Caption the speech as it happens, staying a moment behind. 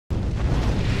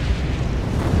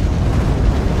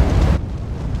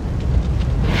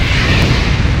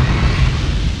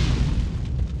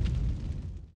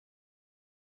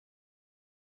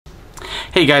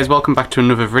Hey guys, welcome back to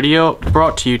another video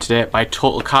brought to you today by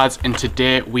Total Cards, and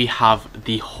today we have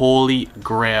the holy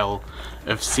grail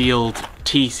of sealed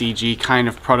TCG kind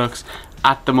of products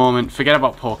at the moment. Forget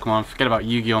about Pokemon, forget about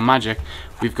Yu-Gi-Oh! Magic,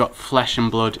 we've got Flesh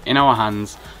and Blood in our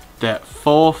hands, the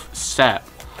fourth set.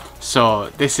 So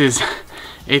this is,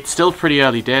 it's still pretty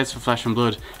early days for Flesh and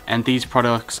Blood, and these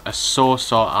products are so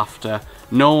sought after.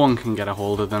 No one can get a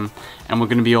hold of them, and we're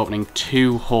going to be opening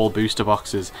 2 whole booster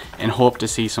boxes and hope to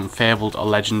see some fabled or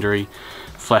legendary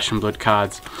Flesh and Blood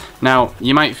cards. Now,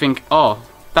 you might think, oh,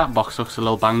 that box looks a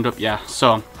little banged up. Yeah,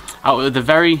 so out of the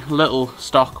very little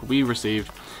stock we received,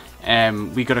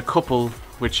 we got a couple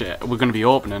which we're going to be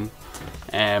opening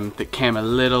that came a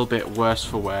little bit worse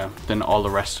for wear than all the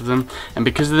rest of them. And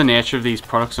because of the nature of these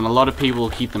products, and a lot of people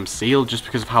keep them sealed just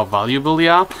because of how valuable they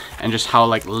are and just how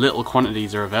like little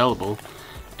quantities are available,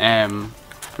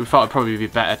 we thought it'd probably be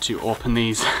better to open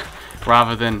these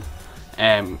rather than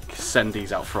send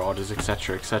these out for orders,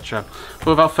 etc, etc. But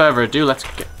without further ado, let's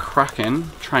get cracking.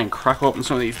 Try and crack open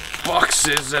some of these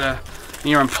boxes that are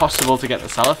near impossible to get the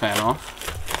cellophane off.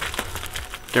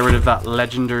 Get rid of that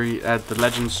legendary, the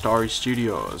Legend Story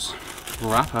Studios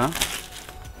wrapper,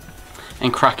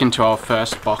 and crack into our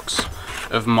first box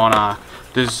of Monarch.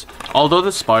 Although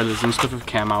the spoilers and stuff have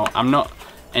come out, I'm not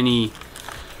any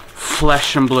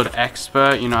Flesh and Blood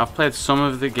expert. You know, I've played some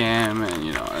of the game, and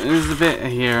you know, there's a bit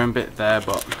here and a bit there,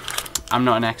 but I'm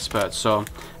not an expert, so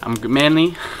I'm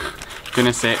mainly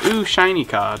gonna say ooh shiny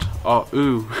card, or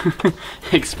ooh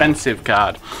expensive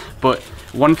card. But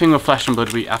one thing with Flesh and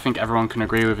Blood I think everyone can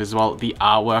agree with as well, the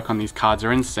artwork on these cards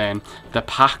are insane. The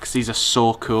packs, these are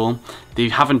so cool. They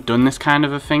haven't done this kind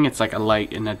of a thing. It's like a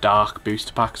light and a dark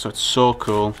booster pack, so it's so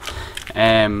cool.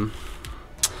 But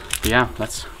yeah,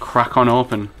 let's crack on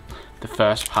open the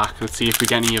first pack. Let's see if we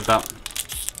get any of that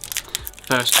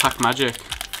first pack magic.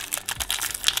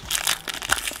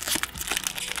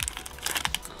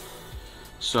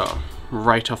 So,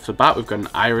 right off the bat, we've got an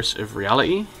Iris of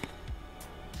Reality.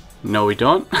 No, we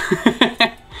don't.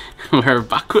 We're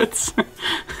backwards.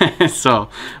 So,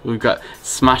 we've got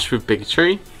Smash with Big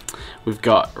Tree. We've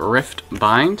got Rift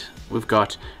Bind. We've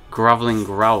got Groveling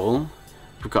Growl.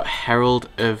 We've got Herald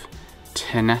of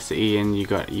Tenacity, and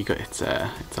it's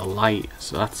a light.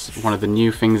 So that's one of the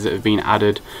new things that have been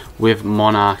added with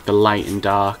Monarch, the light and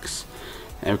darks.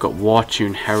 And we've got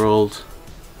Wartune Herald,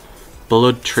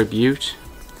 Blood Tribute,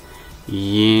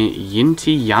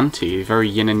 Yinty Yanti, very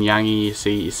yin and yangy.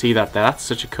 You see that there? That's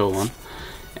such a cool one.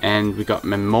 And we got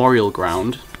Memorial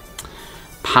Ground,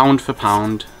 Pound for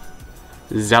Pound,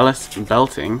 Zealous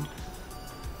Belting.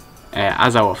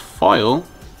 As our foil,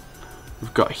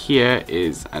 we've got here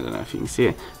is, I don't know if you can see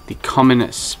it, the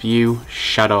Common Spew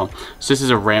Shadow. So this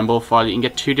is a rainbow foil. You can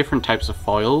get 2 different types of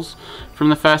foils from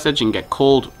the first edge. You can get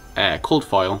cold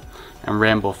foil and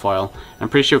rainbow foil. I'm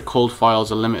pretty sure cold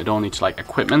foils are limited only to like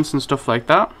equipments and stuff like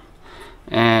that.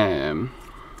 And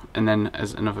then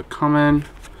as another common,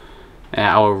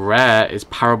 our rare is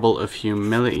Parable of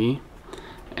Humility,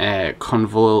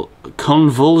 Convulsions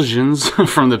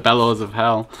from the Bellows of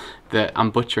Hell. That I'm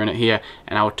butchering it here,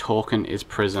 and our token is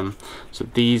Prism. So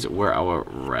these were our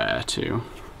rare too.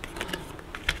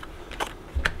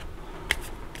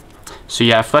 So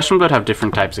yeah, Flesh and Blood have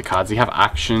different types of cards. They have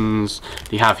actions,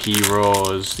 they have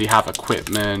heroes, they have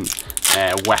equipment,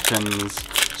 weapons.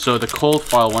 So the cold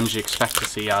foil ones you expect to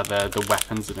see are the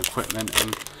weapons and equipment,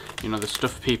 and you know, the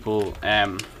stuff people.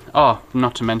 Oh,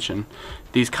 not to mention,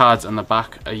 these cards on the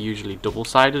back are usually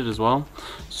double-sided as well,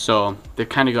 so they've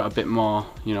kind of got a bit more,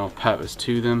 you know, purpose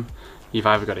to them. You've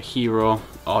either got a hero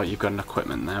or you've got an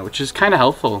equipment there, which is kind of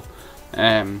helpful,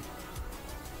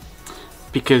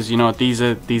 because you know, these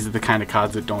are the kind of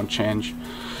cards that don't change,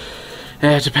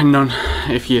 depending on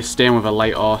if you're staying with a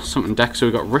light or something deck. So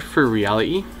we've got Rift for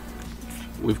Reality,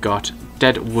 we've got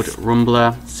Deadwood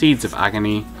Rumbler, Seeds of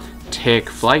Agony, Take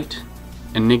Flight,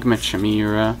 Enigma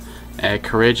Chimera,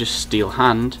 Courageous Steel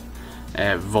Hand,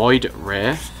 Void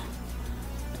Wraith,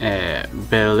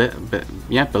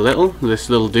 Belittle, this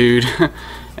little dude.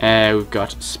 We've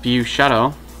got Spew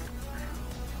Shadow,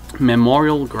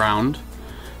 Memorial Ground,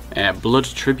 Blood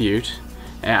Tribute.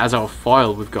 As our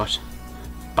foil, we've got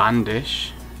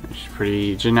Bandish, which is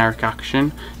pretty generic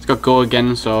action. It's got Go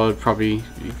Again, so probably,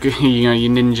 you know,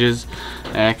 your ninjas,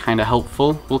 kind of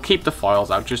helpful. We'll keep the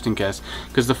foils out just in case,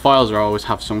 because the foils always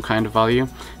have some kind of value.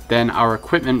 Then our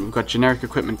equipment, we've got Generic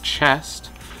Equipment Chest.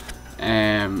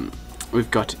 We've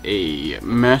got a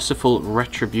Merciful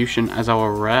Retribution as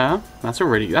our rare. That's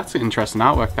an interesting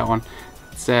artwork, that one.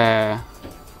 It's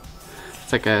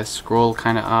like a scroll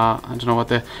kind of art. I don't know what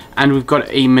the. And we've got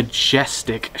a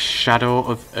Majestic Shadow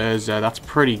of Urza. That's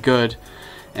pretty good.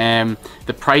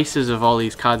 The prices of all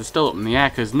these cards are still up in the air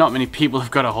because not many people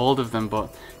have got a hold of them,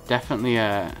 but definitely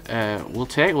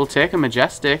we'll take a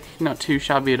Majestic, not too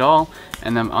shabby at all.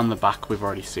 And then on the back we've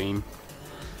already seen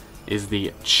is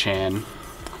the chain.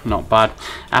 Not bad.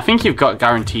 I think you've got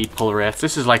guaranteed pull rates.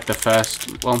 This is like the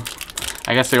first, well,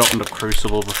 I guess they opened up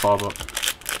Crucible before, but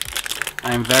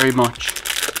I am very much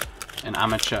an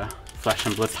amateur Flesh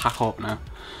and Blood pack opener.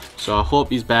 So I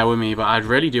hope you bear with me, but I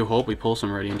really do hope we pull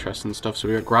some really interesting stuff. So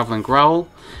we got Gravel and Growl,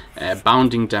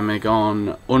 Bounding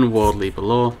Demagon, Unworldly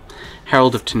Below,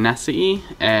 Herald of Tenacity,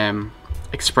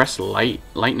 Express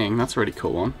Lightning, that's a really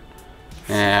cool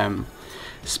one.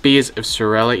 Spears of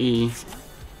Serenity,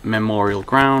 Memorial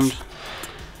Ground,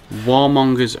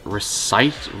 Warmonger's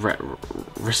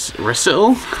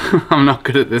Recital. I'm not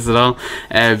good at this at all.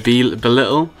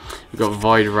 Belittle. We've got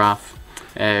Void Wrath,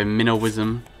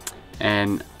 Minnowism,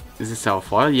 and is this our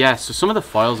foil? Yeah, so some of the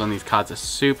foils on these cards are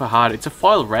super hard. It's a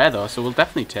foil rare though, so we'll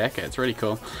definitely take it. It's really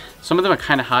cool. Some of them are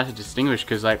kind of hard to distinguish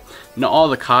because like not all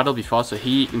the card will be foil. So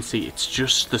here you can see it's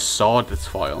just the sword that's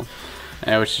foil,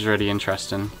 which is really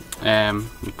interesting.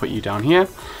 We put you down here,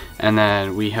 and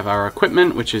then we have our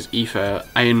equipment, which is Ether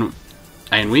Iron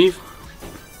Weave,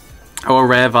 our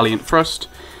rare Valiant Thrust,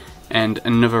 and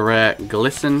another rare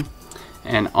Glisten.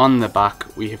 And on the back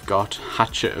we have got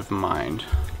Hatchet of Mind.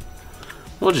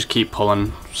 We'll just keep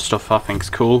pulling stuff I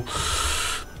think's cool.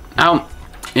 Now,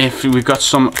 if we've got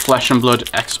some Flesh and Blood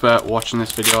expert watching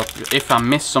this video, if I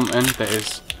miss something that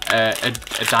is a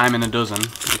dime in a dozen,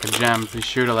 like a gem, be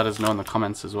sure to let us know in the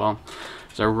comments as well.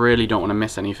 So I really don't want to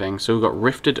miss anything. So we've got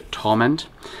Rifted Torment,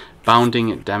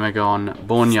 Bounding Demagon,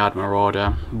 Boneyard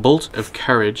Marauder, Bolt of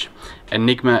Courage,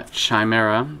 Enigma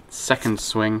Chimera, Second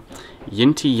Swing,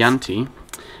 Yinty Yanti,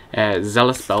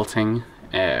 Zealous Belting.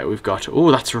 We've got,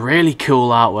 oh, that's really cool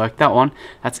artwork, that one.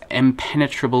 That's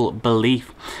Impenetrable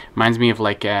Belief. Reminds me of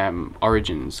like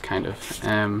Origins, kind of.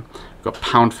 We've got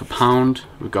Pound for Pound.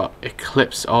 We've got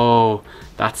Eclipse. Oh,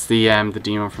 that's the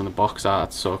demon from the box art.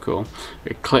 That's so cool.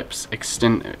 Eclipse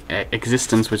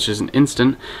Existence, which is an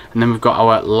instant. And then we've got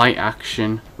our Light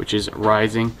Action, which is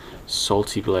Rising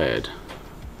Salty Blade.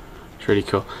 It's really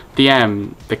cool.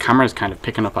 The camera is kind of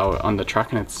picking up on the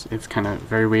track, and it's kind of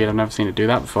very weird. I've never seen it do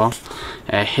that before.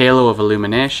 Halo of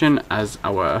Illumination as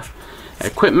our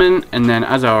equipment, and then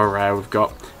as our rare we've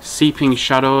got Seeping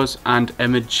Shadows and a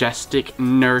Majestic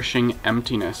Nourishing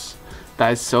Emptiness.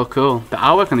 That is so cool. The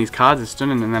artwork on these cards is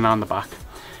stunning. And then on the back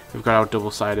we've got our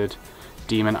double-sided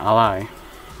Demon Ally,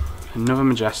 another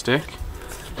Majestic.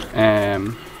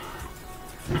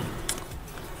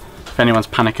 If anyone's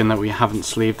panicking that we haven't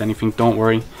sleeved anything, don't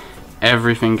worry.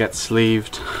 Everything gets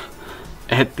sleeved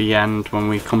at the end when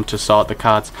we come to sort the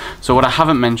cards. So what I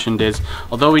haven't mentioned is,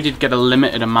 although we did get a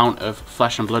limited amount of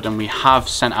Flesh and Blood, and we have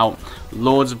sent out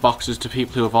loads of boxes to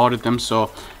people who have ordered them,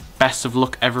 so best of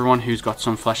luck everyone who's got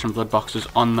some Flesh and Blood boxes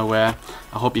on the way.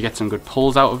 I hope you get some good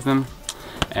pulls out of them.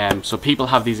 So people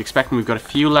have these expecting. We've got a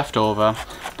few left over.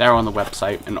 They're on the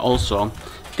website, and also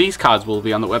these cards will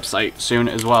be on the website soon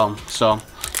as well. So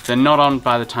if they're not on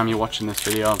by the time you're watching this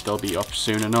video, they'll be up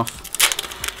soon enough.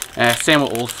 Same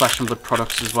with old Flesh and Blood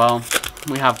products as well.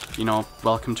 We have, you know,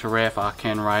 Welcome to Wraith,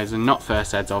 Arcane Rising, not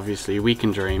First Eds obviously, We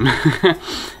Can Dream.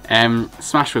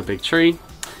 Smash with Big Tree.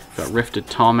 We've got Rifted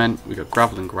Torment, we've got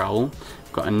Gravel and Growl,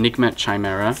 we've got Enigma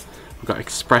Chimera, we've got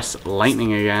Express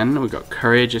Lightning again, we've got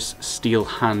Courageous Steel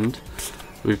Hand,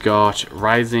 we've got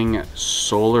Rising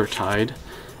Solar Tide,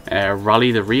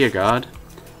 Rally the Rearguard,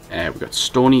 we've got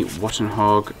Stony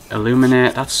Wattenhog,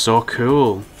 Illuminate, that's so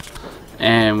cool.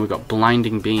 And we've got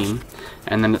Blinding Beam,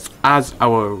 and then it's as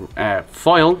our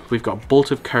foil we've got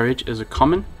Bolt of Courage as a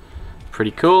common,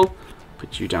 pretty cool.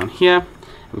 Put you down here.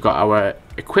 We've got our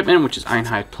equipment, which is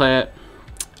Ironhide Plate,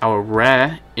 our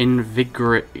rare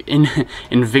Invigorating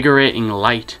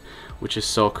Light, which is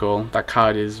so cool. That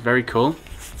card is very cool.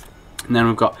 And then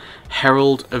we've got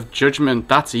Herald of Judgment,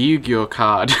 that's a Yu-Gi-Oh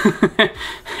card,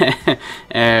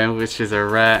 which is a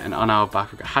rare, and on our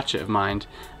back we've got Hatchet of Mind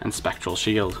and Spectral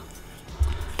Shield.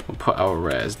 We'll put our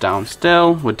rares down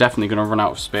still. We're definitely going to run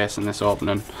out of space in this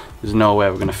opening. There's no way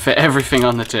we're going to fit everything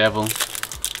on the table.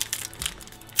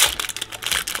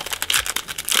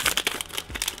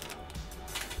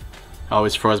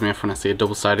 Always throws me off when I see a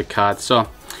double-sided card. So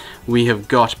we have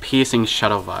got Piercing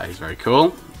Shadow Vise, very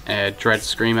cool. Dread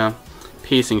Screamer,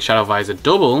 Piercing Shadow Visor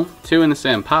double, two in the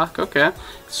same pack. Okay,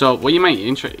 so what you might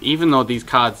even though these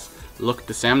cards look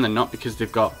the same, they're not, because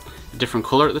they've got a different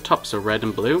color at the top, so red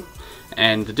and blue.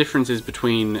 And the difference is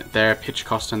between their pitch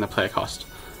cost and their play cost.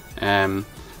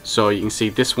 So you can see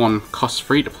this one costs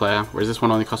free to play, whereas this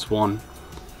one only costs 1.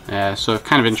 So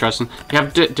kind of interesting. They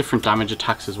have different damage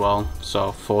attacks as well,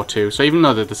 so 4-2. So even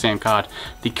though they're the same card,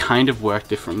 they kind of work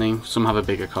differently. Some have a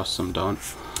bigger cost, some don't.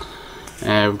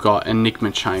 We've got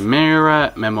Enigma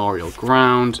Chimera, Memorial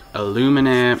Ground,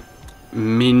 Illuminate,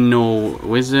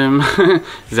 Minnowism,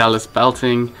 Zealous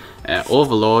Belting,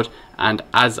 Overlord, and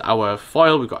as our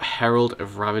foil we've got Herald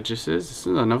of Ravages. This is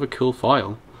another cool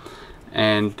foil.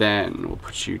 And then we'll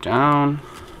put you down.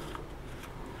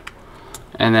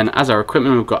 And then as our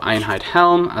equipment we've got Ironhide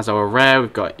Helm. As our rare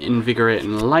we've got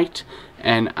Invigorating Light.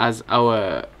 And as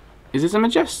our... is this a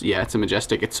Majestic? Yeah, it's a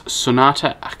Majestic. It's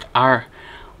Sonata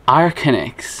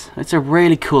Arcanix. It's a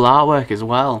really cool artwork as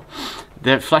well.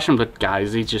 The Flesh and Blood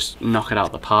guys, they just knock it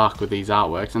out the park with these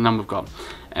artworks. And then we've got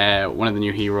one of the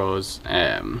new heroes,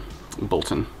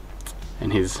 Bolton,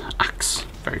 and his axe.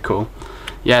 Very cool.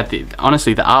 Yeah,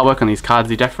 honestly, the artwork on these cards,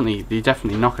 they definitely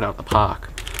knock it out the park.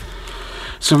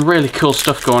 Some really cool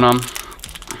stuff going on.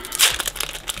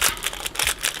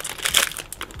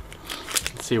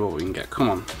 Let's see what we can get. Come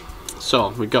on. So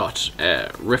we got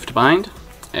Riftbind,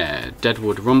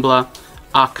 Deadwood Rumbler,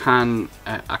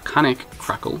 Arcanic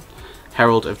Crackle,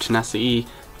 Herald of Tenacity,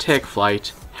 Take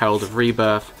Flight, Herald of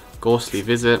Rebirth, Ghostly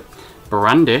Visit,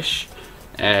 Brandish,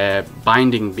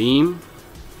 Binding Beam.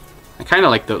 I kind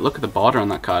of like the look at the border on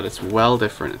that card. It's well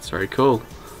different. It's very cool.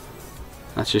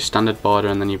 That's your standard border,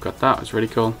 and then you've got that. It's really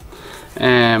cool.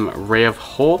 Ray of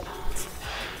Hope.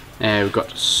 We've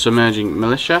got Submerging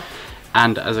Militia.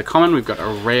 And as a common, we've got a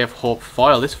Ray of Hope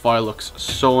foil. This foil looks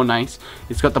so nice.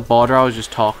 It's got the border I was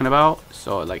just talking about.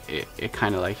 So like it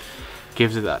kind of like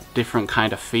gives it that different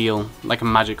kind of feel. Like a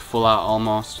magic full art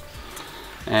almost.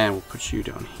 And we'll put you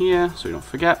down here so we don't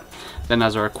forget. Then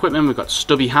as our equipment, we've got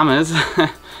Stubby Hammers.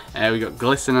 We've got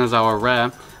Glisten as our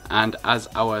rare. And as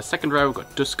our second rare, we've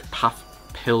got Dusk Path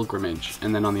Pilgrimage,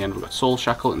 and then on the end we've got Soul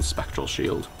Shackle and Spectral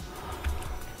Shield.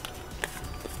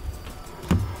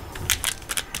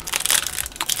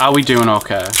 Are we doing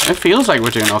okay? It feels like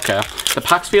we're doing okay. The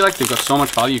packs feel like they've got so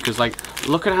much value because, like,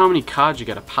 look at how many cards you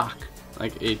get a pack.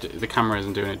 Like, the camera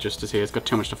isn't doing it justice here. It's got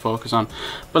too much to focus on.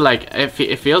 But like,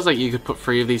 it feels like you could put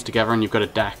 3 of these together and you've got a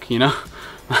deck, you know?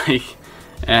 Like,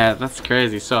 that's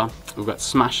crazy. So we've got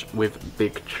Smash with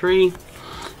Big Tree.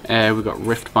 We've got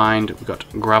Riftbind, we've got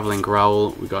Graveling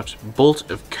Growl, we've got Bolt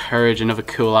of Courage, another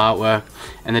cool artwork,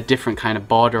 and a different kind of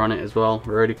border on it as well,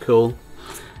 really cool.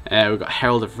 We've got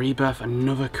Herald of Rebirth,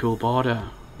 another cool border.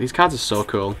 These cards are so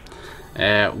cool.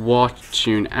 War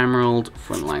Tune Emerald,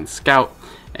 Frontline Scout,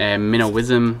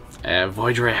 Minnowism,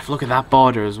 Void Wraith, look at that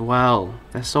border as well.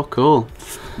 They're so cool.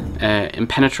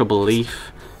 Impenetrable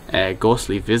Leaf,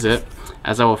 Ghostly Visit.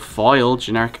 As our foil,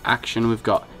 generic action, we've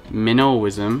got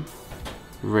Minnowism.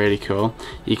 Really cool.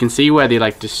 You can see where they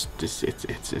like this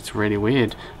it's really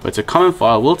weird, but it's a common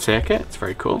foil. We'll take it. It's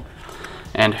very cool.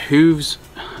 And Hooves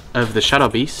of the Shadow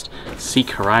Beast,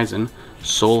 Seek Horizon,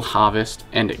 Soul Harvest,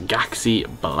 and Gaxi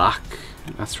Black.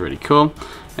 That's really cool.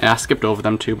 I skipped over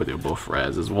them too, but they were both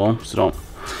rares as well, so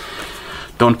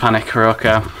don't panic,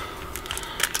 Hiroka.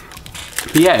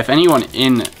 But yeah, if anyone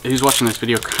who's watching this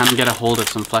video can get a hold of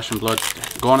some Flesh and Blood,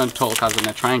 go on to Total Cards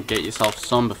and try and get yourself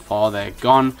some before they're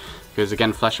gone. Because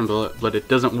again, Flesh and Blood, it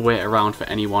doesn't wait around for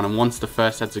anyone, and once the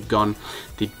first sets are gone,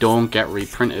 they don't get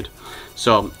reprinted.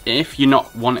 So if you're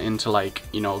not wanting to, like,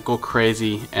 you know, go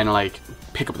crazy and like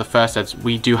pick up the first sets,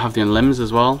 we do have the Unlims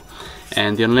as well.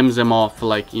 And the Unlims are more for,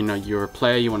 like, you know, you're a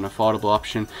player, you want an affordable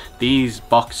option. These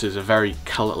boxes are very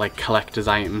like collector's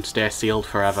items, they're sealed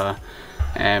forever.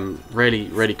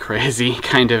 Really crazy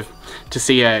kind of to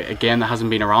see a game that hasn't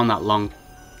been around that long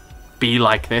be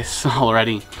like this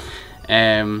already.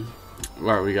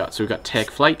 What have we got? So we've got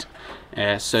Take Flight,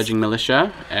 Surging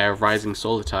Militia, Rising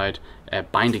Solar Tide,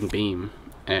 Binding Beam,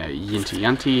 Yinty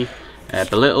Yanti,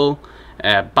 Belittle,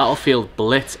 Battlefield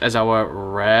Blitz as our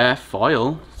rare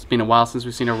foil. It's been a while since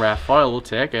we've seen a rare foil, we'll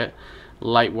take it.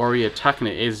 Light Warrior attacking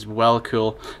it is well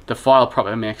cool. The foil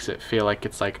proper makes it feel like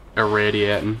it's like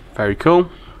irradiating. Very cool.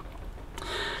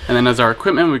 And then as our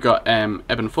equipment, we've got Ebb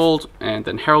and Fold, and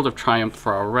then Herald of Triumph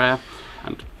for our rare,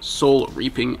 and Soul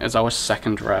Reaping as our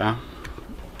second rare.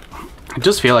 It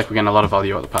does feel like we're getting a lot of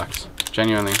value out of the packs,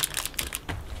 genuinely.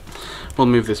 We'll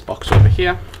move this box over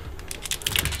here.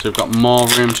 So we've got more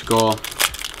room to go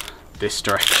this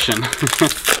direction.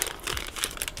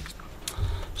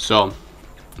 So,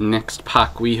 next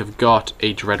pack we have got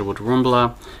a Dreadwood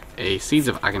Rumbler, a Seeds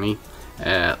of Agony,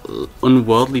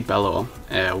 Unworldly Bellow,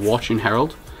 Watching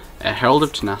Herald, a Herald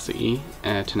of Tenacity,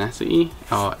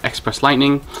 Express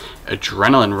Lightning,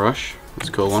 Adrenaline Rush, that's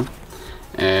a cool one,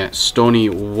 Stony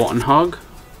Wattenhog,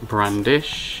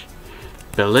 Brandish,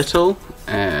 Belittle,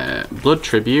 Blood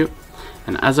Tribute,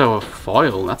 And as our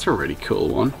foil, that's a really cool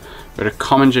one. We've got a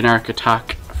common generic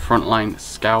attack, frontline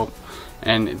scout.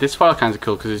 And this foil kind of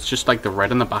cool because it's just like the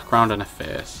red in the background and a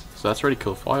face. So that's a really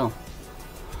cool foil.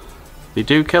 They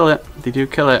do kill it. They do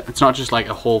kill it. It's not just like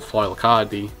a whole foil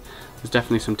card. There's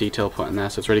definitely some detail put in there,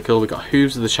 so it's really cool. We've got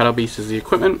Hooves of the Shadow Beast as the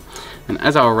equipment. And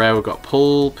as our rare, we've got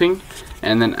Pulping.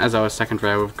 And then as our second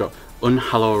rare, we've got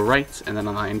Unhallowed Rites. And then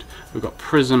on the end, we've got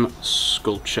Prism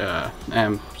Sculpture.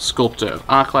 Sculptor of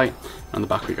Arclight. On the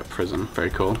back, we've got Prism.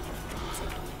 Very cool.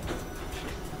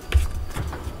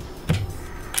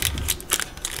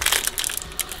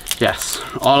 Yes,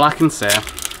 all I can say,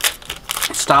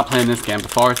 start playing this game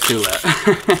before it's too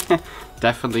late.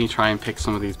 Definitely try and pick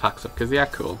some of these packs up because they are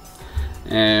cool.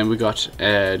 And we got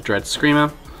Dread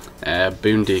Screamer,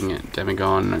 Boonding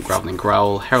Demigon, Graveling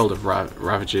Growl, Herald of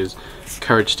Ravages,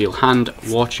 Courage Steel Hand,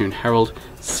 Wartune Herald,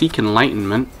 Seek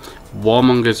Enlightenment,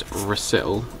 Warmonger's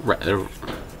Recital,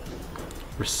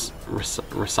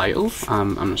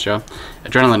 I'm not sure,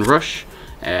 Adrenaline Rush,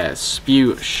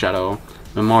 Spew Shadow,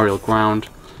 Memorial Ground,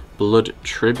 Blood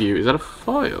Tribute. Is that a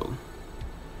foil?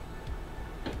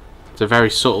 It's a very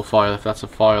subtle foil if that's a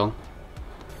foil.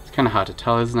 It's kind of hard to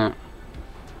tell, isn't it?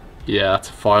 Yeah, that's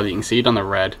a foil. You can see it on the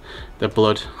red. The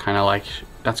blood kind of like,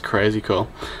 that's crazy cool.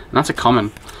 And that's a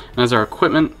common. And as our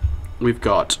equipment, we've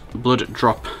got Blood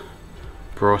Drop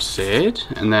Brocade.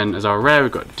 And then as our rare,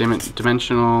 we've got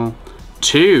Dimensional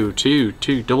two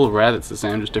double rare. That's the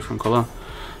same, just different color.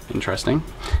 Interesting.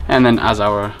 And then as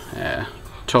our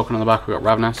token on the back, we've got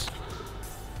Ravenous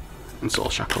and Soul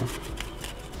Shackle.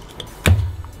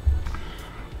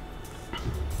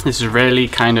 This is really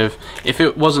kind of, if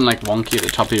it wasn't like wonky at the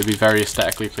top, it would be very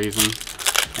aesthetically pleasing.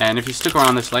 And if you stuck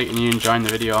around this late and you enjoyed the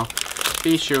video,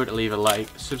 be sure to leave a like,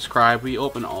 subscribe. We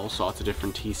open all sorts of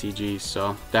different TCGs,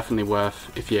 so definitely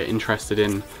worth if you're interested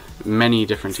in many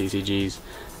different TCGs.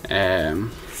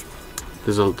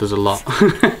 There's a lot.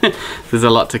 There's a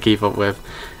lot to keep up with.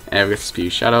 We've got Spew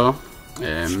Shadow,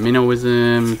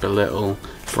 Minnowism, Belittle,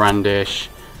 Brandish,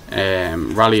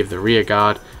 Rally of the Rear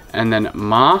Guard, and then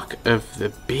Mark of the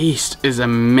Beast is a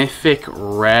mythic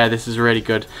rare. This is really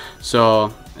good.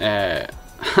 So, I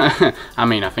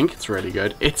mean, I think it's really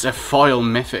good. It's a foil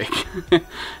mythic.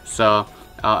 So,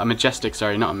 a majestic,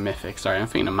 sorry, not a mythic, sorry, I'm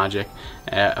thinking of magic.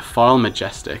 A foil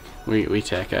majestic, we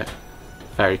take it.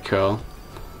 Very cool.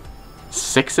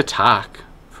 6 attack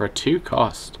for a 2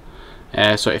 cost.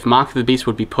 So if Mark of the Beast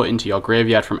would be put into your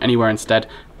graveyard from anywhere instead,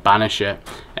 banish it.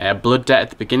 Blood Debt at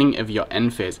the beginning of your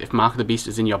end phase. If Mark of the Beast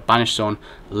is in your banish zone,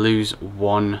 lose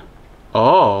 1.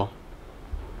 Oh.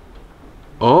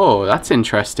 Oh, that's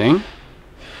interesting.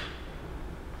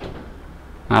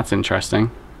 That's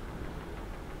interesting.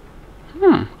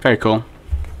 Very cool.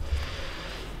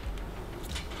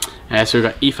 So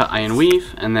we've got Aether Iron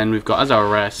Weave, and then we've got as our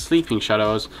rare Sleeping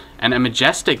Shadows, and a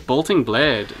Majestic Bolting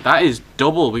Blade. That is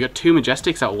double. We got 2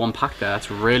 Majestics out of 1 pack there.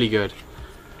 That's really good.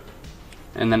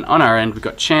 And then on our end, we've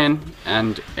got Chain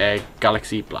and a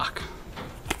Galaxy Black.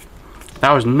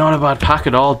 That was not a bad pack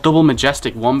at all. Double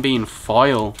Majestic, 1 being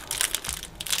foil.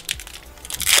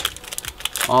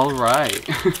 Alright.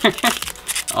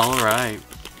 Alright.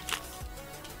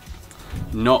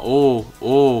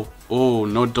 No,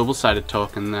 no double-sided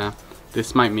token there.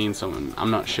 This might mean something,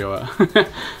 I'm not sure.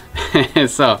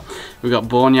 So, we've got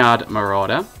Boneyard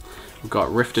Marauder, we've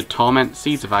got Rifted Torment,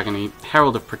 Seeds of Agony,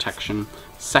 Herald of Protection,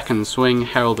 Second Swing,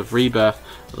 Herald of Rebirth,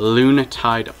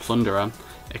 Lunatide Plunderer,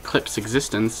 Eclipse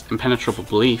Existence, Impenetrable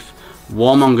Belief,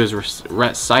 Warmonger's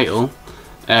Recital.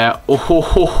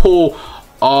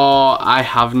 Oh, I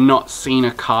have not seen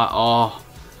a card. Oh,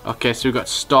 okay, so we've got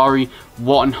Story,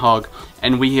 Warthog,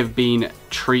 and we have been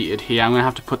treated here. I'm going to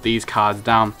have to put these cards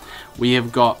down. We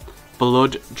have got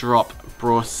Blood Drop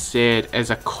Brocade as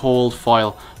a cold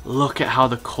foil. Look at how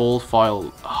the cold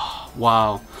foil, oh,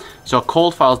 wow. So a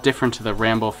cold foil is different to the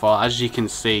rainbow foil. As you can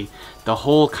see, the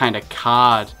whole kind of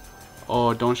card.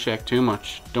 Oh, don't shake too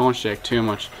much. Don't shake too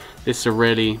much. This is a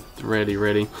really.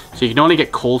 So you can only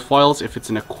get cold foils if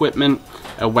it's an equipment,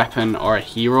 a weapon, or a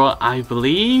hero. I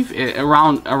believe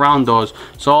around those.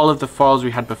 So all of the foils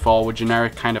we had before were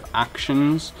generic kind of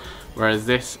actions, whereas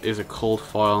this is a cold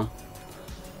foil.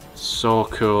 So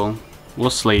cool. We'll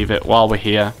sleeve it while we're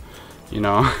here. You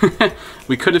know,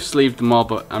 we could have sleeved them all,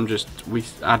 but I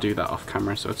do that off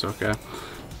camera, so it's okay.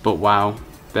 But wow,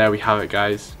 there we have it,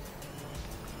 guys.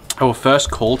 Our first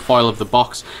cold foil of the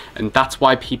box, and that's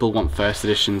why people want first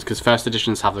editions, because first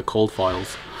editions have the cold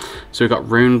foils. So we've got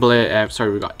we've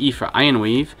got Aether Iron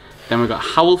Weave, then we've got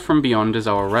Howl from Beyond as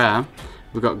our rare,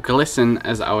 we've got Glisten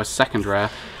as our second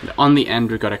rare, and on the end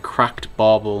we've got a Cracked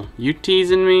Bauble. You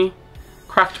teasing me?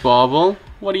 Cracked Bauble?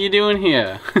 What are you doing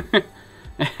here?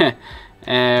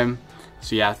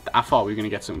 So yeah, I thought we were going to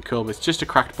get something cool, but it's just a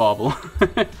cracked bauble.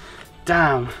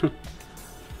 Damn.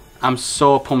 I'm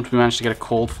so pumped we managed to get a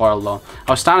cold foil though.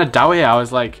 I was starting to doubt it. I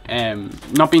was like,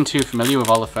 not being too familiar with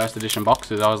all the first edition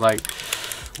boxes, I was like,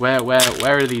 where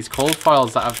are these cold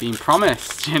foils that have been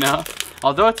promised, you know?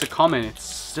 Although it's a common, it's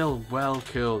still well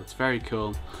cool. It's very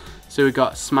cool. So we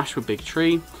got Smash with Big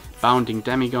Tree, Bounding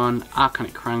Demigon,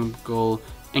 Arcanic Crown Goal,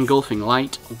 Engulfing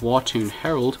Light, War-Toon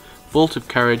Herald, Bolt of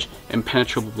Courage,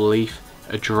 Impenetrable Belief,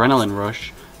 Adrenaline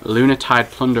Rush,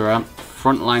 Lunatide Plunderer,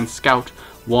 Frontline Scout,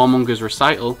 Warmonger's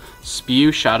Recital,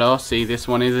 Spew Shadow. See, this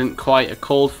one isn't quite a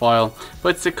cold foil,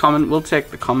 but it's a common. We'll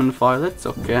take the common foil, it's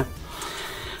okay.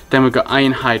 Then we've got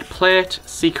Ironhide Plate,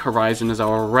 Seek Horizon is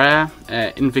our rare,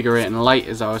 Invigorating Light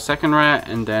is our second rare,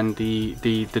 and then the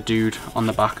dude on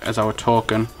the back as our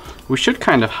token. We should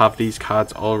kind of have these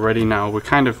cards already now. We're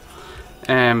kind of,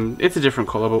 it's a different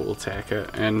colour, but we'll take it,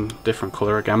 and different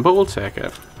colour again, but we'll take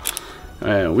it.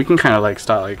 We can kind of like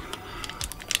start like,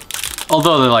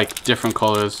 although they're like different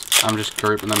colours, I'm just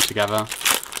grouping them together,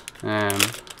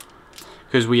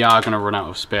 because we are going to run out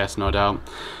of space, no doubt.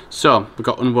 So we've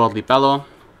got Unworldly Bellow,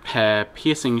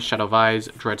 Piercing Shadow Vise,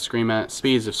 Dread Screamer,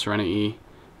 Spears of Serenity,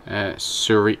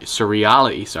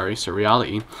 Surreality,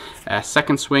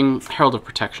 Second Swing, Herald of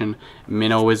Protection,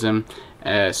 Minnowism,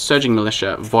 Surging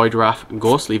Militia, Void Wrath,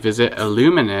 Ghostly Visit,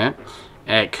 Illuminate,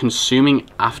 Consuming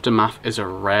Aftermath is a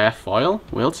rare foil.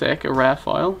 We'll take a rare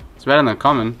foil. It's better than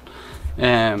common.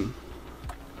 Then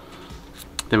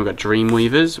we've got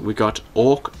Dreamweavers, we got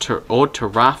Ode to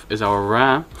Wrath is our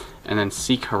rare, and then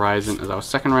Seek Horizon is our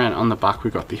second rare, and on the back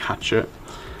we got the Hatchet.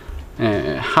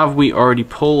 Have we already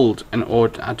pulled an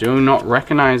Ode? I do not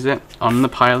recognize it. On the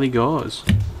pile he goes.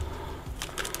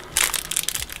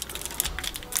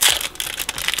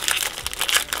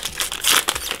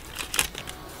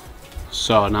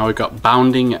 So now we've got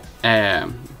Bounding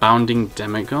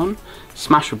Demigon,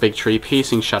 Smash with Big Tree,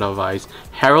 Piercing Shadow Vise,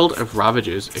 Herald of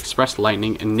Ravagers, Express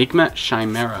Lightning, Enigma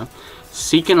Chimera,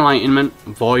 Seek Enlightenment,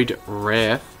 Void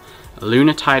Wraith,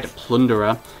 Lunatide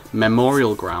Plunderer,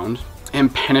 Memorial Ground,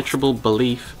 Impenetrable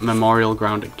Belief, Memorial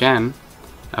Ground again.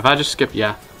 Have I just skipped?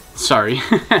 Yeah, sorry.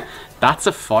 That's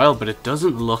a foil, but it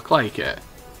doesn't look like it.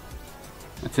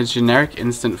 It's a generic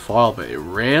instant foil, but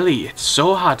it's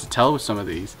so hard to tell with some of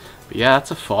these. But yeah, that's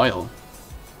a foil.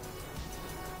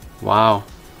 Wow.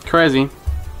 Crazy.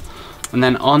 And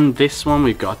then on this one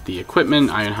we've got the equipment,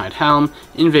 Ironhide Helm,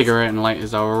 Invigorating Light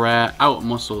is our rare, Out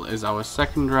Muscle is our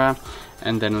second rare,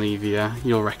 and then Levia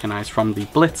you'll recognise from the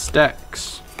Blitz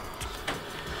decks.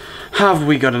 Have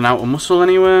we got an Outer Muscle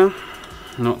anywhere?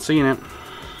 Not seeing it.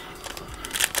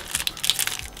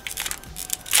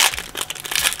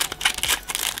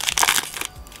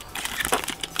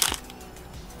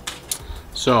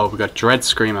 So we got Dread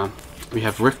Screamer. We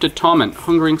have Rifted Torment,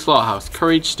 Hungering Slaughterhouse,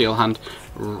 Courage Steelhand,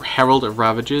 Herald of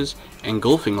Ravagers,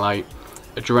 Engulfing Light,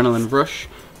 Adrenaline Rush,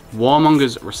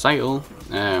 Warmonger's Recital,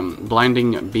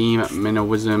 Blinding Beam,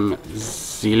 Minnowism,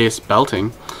 Zealous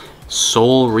Belting,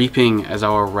 Soul Reaping as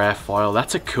our rare foil.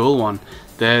 That's a cool one.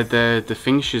 The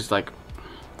finish is like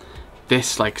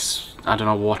this, like, I don't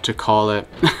know what to call it,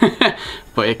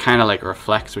 but it kind of like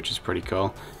reflects, which is pretty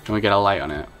cool. Can we get a light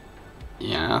on it?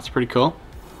 Yeah, that's pretty cool.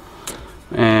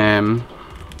 I'm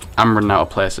running out of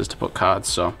places to put cards,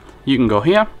 so you can go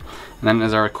here. And then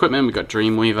as our equipment, we got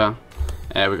Dreamweaver,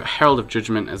 we got Herald of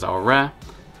Judgment as our rare,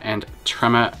 and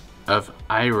Tremor of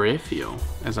Irethio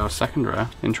as our second rare.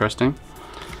 Interesting.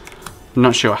 I'm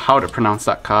not sure how to pronounce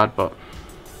that card, but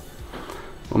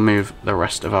we'll move the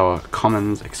rest of our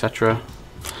commons, etc.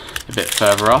 a bit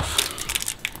further off.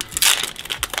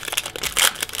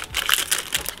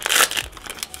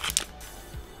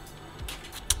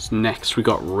 Next we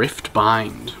got Rift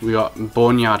Bind, we got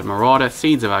Boneyard Marauder,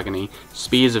 Seeds of Agony,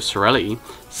 Spears of Serenity,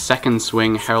 Second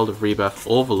Swing, Herald of Rebirth,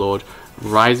 Overlord,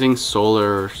 Rising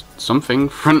Solar something,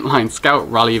 Frontline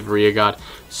Scout, Rally of Rearguard,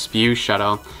 Spew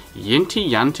Shadow, Yinty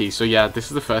Yanti. So yeah, this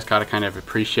is the first card I kind of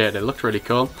appreciated. It looked really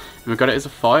cool, and we got it as a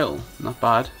foil. Not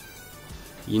bad.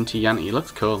 Yinty Yanti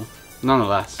looks cool,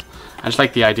 nonetheless. I just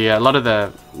like the idea. A lot of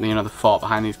the the thought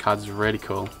behind these cards is really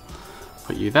cool.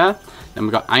 Put you there. Then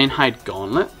we got Ironhide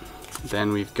Gauntlet.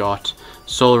 Then we've got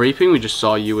Soul Reaping, we just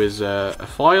saw you as a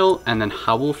foil, and then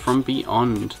Howl from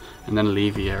Beyond, and then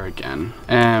Levia again.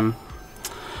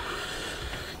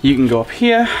 You can go up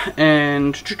here,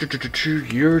 and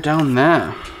you're down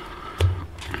there.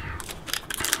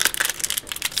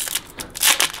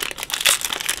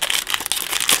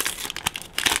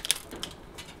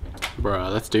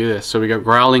 Bruh, let's do this. So we got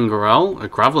Graveling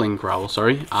Growl,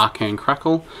 sorry, Arcane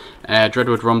Crackle,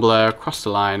 Dreadwood Rumbler, Cross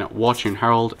the Line, War-Toon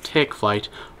Herald, Take Flight,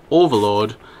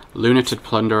 Overload, Lunatic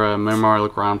Plunderer, Memorial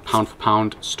Ground, Pound for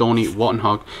Pound, Stony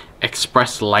Warthog,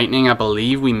 Express Lightning. I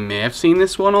believe we may have seen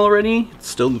this one already. It's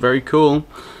still very cool.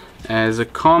 As a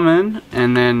common,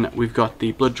 and then we've got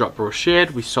the Blood Drop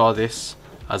Brocade. We saw this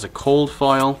as a cold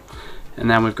foil. And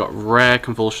then we've got rare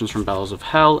Convulsions from Bellows of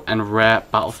Hell and rare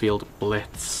Battlefield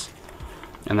Blitz.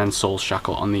 And then Soul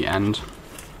Shackle on the end.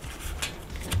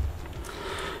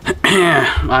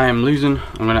 I am losing.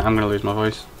 I'm gonna lose my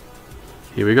voice.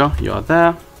 Here we go. You're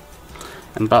there.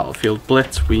 And Battlefield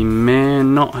Blitz we may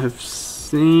not have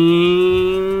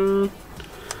seen.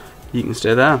 You can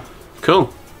stay there. Cool.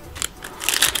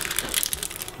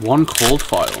 One cold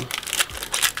foil.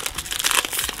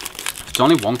 It's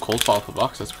only one cold foil per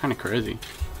box. That's kind of crazy.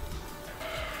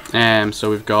 So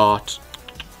we've got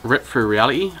Rip Through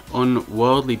Reality,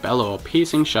 Unworldly Bellow,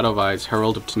 Piercing Shadow of Eyes,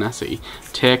 Herald of Tenacity,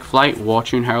 Take Flight,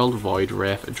 Wartune Herald, Void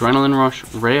Wraith, Adrenaline Rush,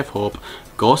 Ray of Hope,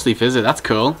 Ghostly Visit. That's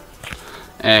cool.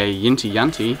 Yinty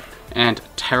Yanti, and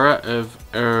Terror of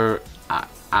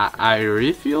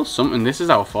Irithiel something. This is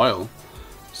our foil,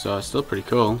 so it's still pretty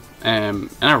cool. And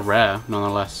a rare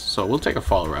nonetheless. So we'll take a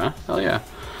foil rare. Hell yeah.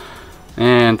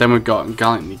 And then we've got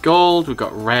Gallantly Gold, we've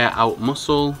got Rare Out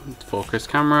Muscle, Focus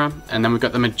Camera, and then we've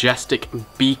got the Majestic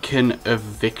Beacon of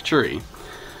Victory.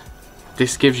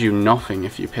 This gives you nothing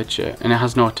if you pitch it, and it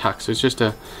has no attack, so it's just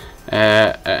oh,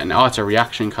 it's a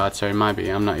reaction card, sorry, maybe,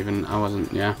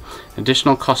 yeah.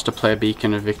 Additional cost to play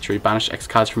Beacon of Victory, banish X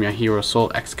cards from your hero soul,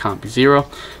 X can't be 0.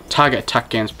 Target attack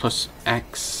gains plus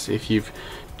X if you've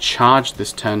charged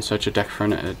this turn, search your deck for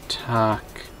an attack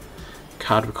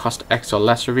card would cost X or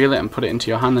less, reveal it and put it into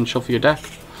your hand and shuffle your deck.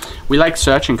 We like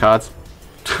searching cards.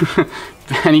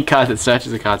 Any card that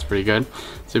searches a card's pretty good.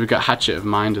 So we've got Hatchet of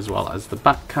Mind as well as the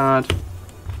back card.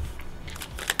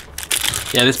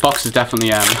 Yeah, this box is definitely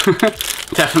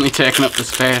definitely taking up the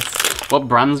space. What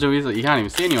brands do we use? You can't even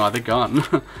see anymore, they're gone.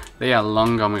 They are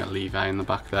long gone. We got Levi in the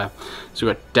back there. So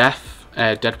we've got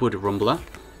Deadwood Rumbler,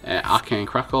 Arcane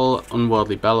Crackle,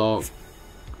 Unworldly Bellow,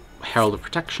 Herald of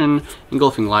Protection,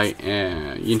 Engulfing Light,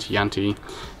 Yinty Yanti,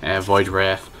 Void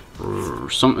Wraith,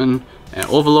 something,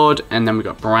 Overload, and then we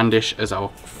got Brandish as our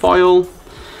foil,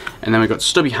 and then we got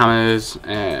Stubby Hammers,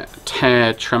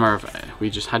 Tremor of,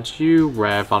 we just had you,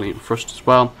 Rare Valiant Thrust as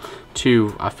well.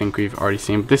 2 I think we've already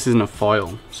seen, but this isn't a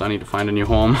foil, so I need to find a new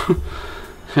home.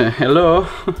 Hello,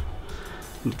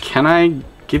 can I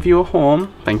give you a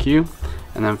home? Thank you.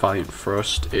 And then Valiant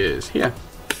Thrust is here.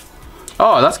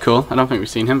 Oh, that's cool. I don't think we've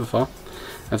seen him before.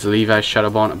 That's Levi's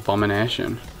Shadowborn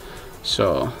Abomination.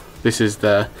 So, this is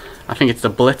the, I think it's the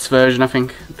Blitz version, I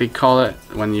think they call it,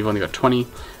 when you've only got 20.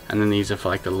 And then these are for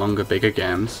like the longer, bigger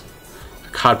games. A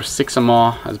card with 6 or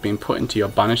more has been put into your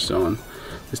Banish Zone.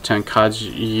 This turn, cards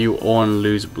you own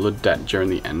lose blood debt during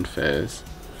the end phase.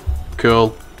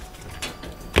 Cool.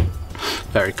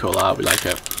 Very cool art, we like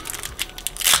it.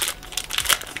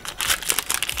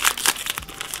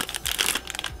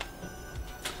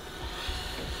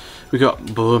 We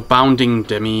got Bounding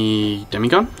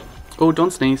Demigon. Oh,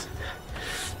 don't sneeze.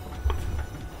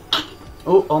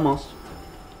 Oh, almost.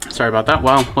 Sorry about that.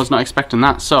 Wow, was not expecting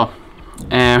that. So,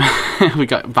 we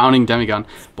got Bounding Demigon,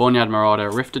 Boneyard Marauder,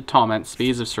 Rifted Torment,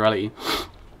 Spears of Serenity,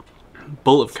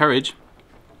 Bolt of Courage,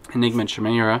 Enigma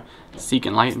Chimera, Seek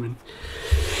Enlightenment.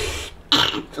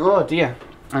 Oh dear.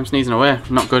 I'm sneezing away.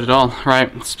 Not good at all.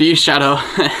 Right. Spew Shadow,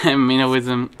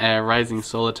 Minoism, Rising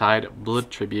Solar Tide, Blood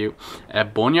Tribute,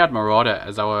 Boneyard Marauder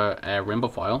as our Rainbow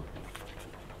Foil.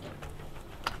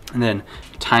 And then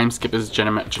Time Skipper's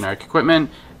generic equipment,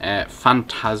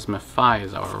 Phantasmify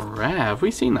is our rare. Have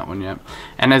we seen that one yet?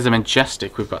 And as a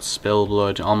Majestic, we've got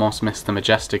Spillblood. Almost missed the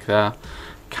Majestic there.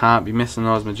 Can't be missing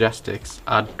those Majestics.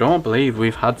 I don't believe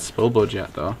we've had Spillblood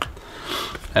yet though.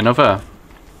 Another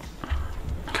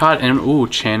card in, ooh,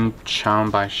 Chain Charm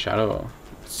by Shadow.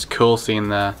 It's cool seeing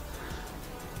the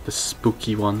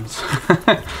spooky ones.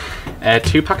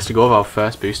 2 packs to go of our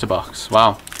first booster box.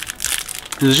 Wow.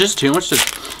 There's just too much to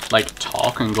like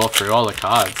talk and go through all the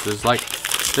cards. There's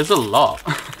a lot.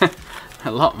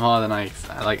 A lot more than I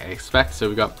expect. So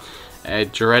we got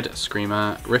Dread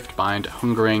Screamer, Riftbind,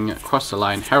 Hungering, Cross the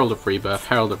Line, Herald of Rebirth,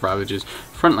 Herald of Ravages,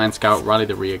 Frontline Scout, Rally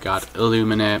the Rearguard,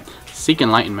 Illuminate, Seek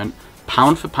Enlightenment,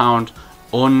 Pound for Pound,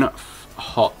 Unhaloed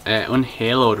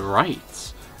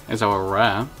Rights is our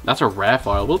rare. That's a rare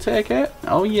foil. We'll take it.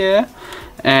 Oh yeah.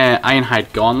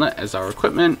 Ironhide Gauntlet as our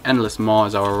equipment. Endless Maw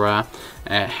as our rare.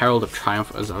 Herald of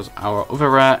Triumph as our other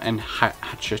rare. And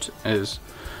Hatchet is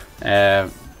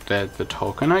the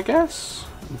token, I guess.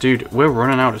 Dude, we're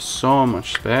running out of so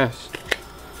much space.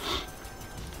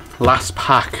 Last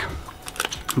pack.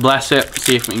 Bless it.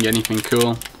 See if we can get anything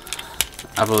cool.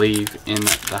 I believe, in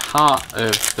the heart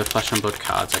of the Flesh and Blood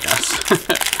cards, I guess.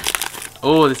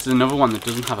 Oh, this is another one that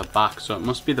doesn't have a back, so it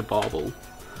must be the bauble.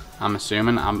 I'm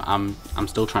assuming. I'm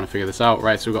still trying to figure this out.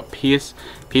 Right, so we've got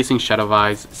Piercing Shadow of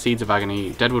Eyes, Seeds of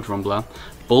Agony, Deadwood Rumbler,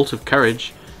 Bolt of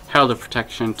Courage, Herald of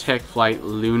Protection, Take Flight,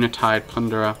 Lunatide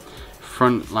Plunderer,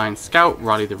 Frontline Scout,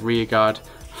 Rally the Rearguard,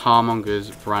 Harmonger's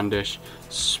Brandish,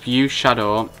 Spew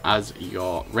Shadow as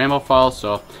your rainbow foil.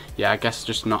 So yeah, I guess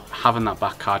just not having that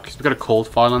back card, because we got a cold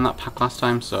foil in that pack last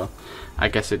time, so I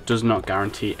guess it does not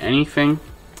guarantee anything.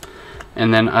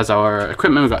 And then as our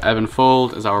equipment, we've got Ebb and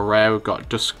Fold. As our rare, we've got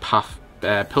Dusk Path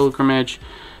Pilgrimage,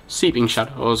 Seeping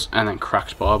Shadows, and then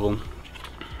Cracked Bauble.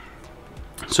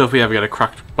 So if we ever get a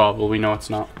Cracked Bauble, we know it's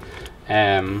not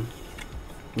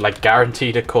like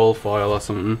guaranteed a cold foil or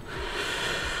something.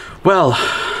 Well,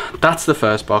 that's the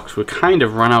first box. We kind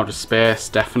of run out of space,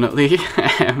 definitely.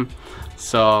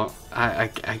 So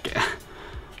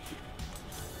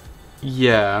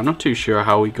yeah, I'm not too sure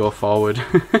how we go forward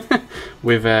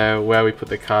with where we put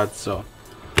the cards. So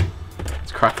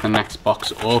let's crack the next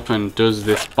box open. Does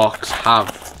this box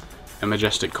have a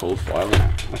Majestic cold foil in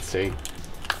it? Let's see.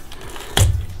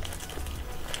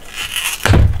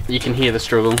 You can hear the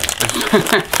struggle of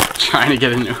trying to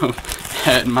get into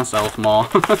hurting myself more.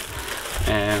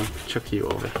 Chuck you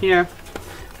over here,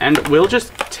 and we'll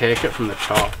just take it from the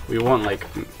top. We won't, like,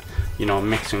 you know,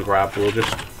 mix and grab.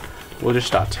 We'll just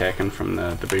start taking from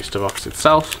the booster box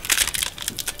itself.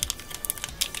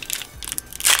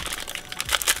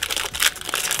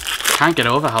 Can't get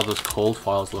over how those cold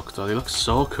foils look though. They look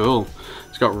so cool.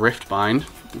 It's got Rift Bind,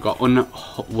 we've got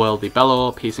Unworldly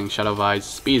Bellow, Piercing Shadow of Eyes,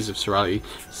 Spears of Serenity,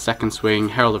 Second Swing,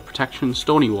 Herald of Protection,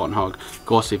 Stony Warthog,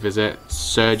 Ghostly Visit,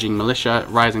 Surging Militia,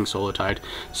 Rising Solar Tide,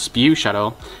 Spew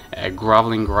Shadow,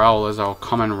 Groveling Growl as our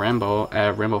common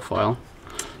rainbow foil.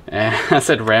 I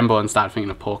said rainbow and started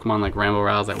thinking of Pokemon like Rainbow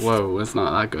Rare. I was like, whoa, it's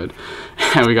not that good.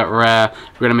 We got rare.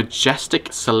 We got a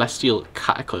Majestic Celestial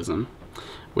Cataclysm,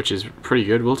 which is pretty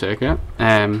good. We'll take it.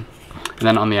 And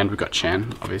then on the end we got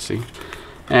Chain, obviously.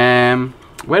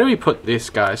 Where do we put this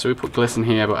guy? So we put Glisten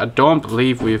here, but I don't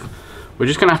believe we're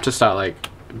just gonna have to start like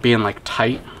being like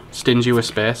tight, stingy with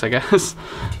space, I guess.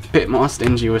 A bit more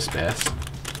stingy with space.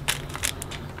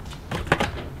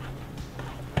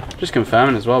 Just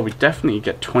confirming as well, we definitely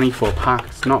get 24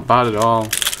 packs. Not bad at all.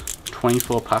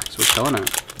 24 packs, we're killing it.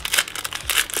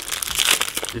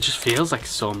 It just feels like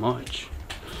so much.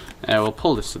 We'll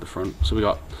pull this to the front. So we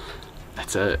got,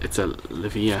 it's a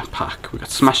Livia pack. We got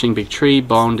Smashing Big Tree,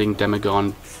 Bonding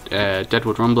Demagon,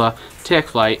 Deadwood Rumbler, Take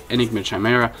Flight, Enigma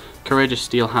Chimera, Courageous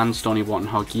Steel Hand, Stony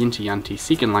Warthog, Yinti Yanti,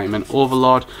 Seek Enlightenment,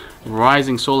 Overlord,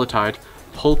 Rising Solar Tide,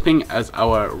 Pulping as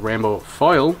our rainbow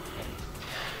foil.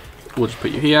 We'll just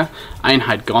put you here.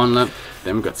 Ironhide Gauntlet.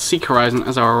 Then we've got Seek Horizon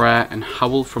as our rare, and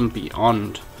Howl from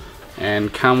Beyond.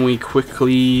 And can we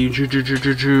quickly...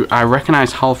 I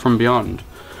recognize Howl from Beyond.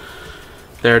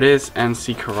 There it is, and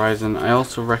Seek Horizon. I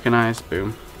also recognize...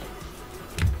 Boom.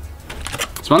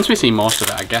 So once we see most of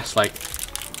it, I guess, like,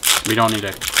 we don't need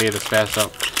to clear the space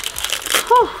up.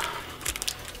 Whew.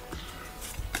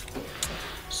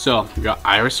 So, we got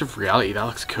Iris of Reality. That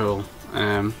looks cool.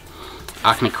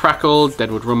 Arcanic Crackle,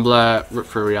 Deadwood Rumbler, Rip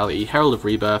for Reality, Herald of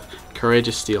Rebirth,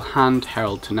 Courageous Steel Hand,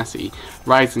 Herald Tenacity,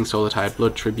 Rising Solar Tide,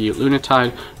 Blood Tribute,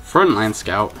 Lunatide, Frontline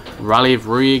Scout, Rally of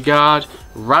Rearguard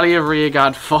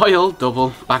foil,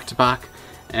 double, back to back.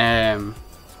 Not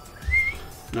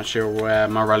sure where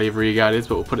my Rally of Rearguard is,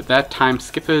 but we'll put it there. Time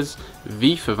Skippers,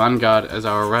 V for Vanguard as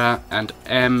our rare, and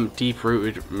M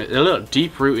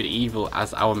Deep-Rooted Evil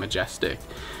as our Majestic.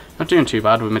 Not doing too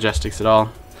bad with Majestics at all.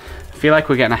 I feel like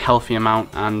we're getting a healthy amount,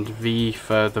 and V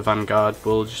for the Vanguard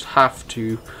will just have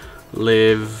to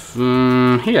live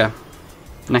here,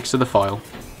 next to the foil.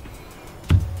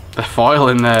 The foil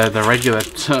in the regular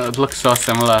it looks so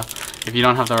similar. If you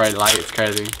don't have the right light, it's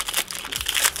crazy.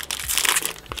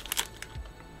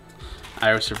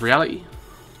 Iris of Reality.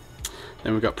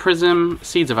 Then we've got Prism,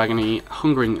 Seeds of Agony,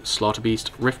 Hungering Slaughter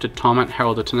Beast, Rifted Torment,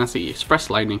 Herald of Tenacity,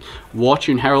 Express Lightning,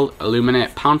 Wartune Herald,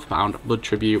 Illuminate, Pound for Pound, Blood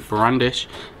Tribute, Brandish,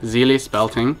 Zealous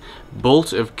Belting,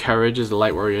 Bolt of Courage as a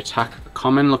Light Warrior attack.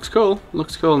 Common looks cool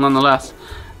nonetheless.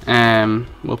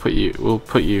 We'll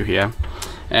put you here.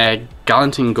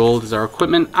 Gallanting Gold is our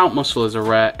equipment, Outmuscle is a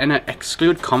rare, and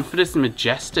Exclude Confidence and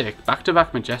Majestic. Back to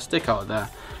back Majestic out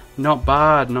there. Not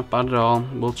bad at all.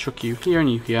 We'll chuck you here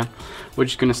and you here. We're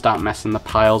just going to start messing the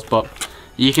piles, but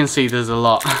you can see there's a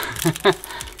lot.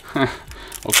 We're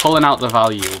pulling out the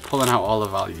value. We're pulling out all the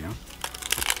value.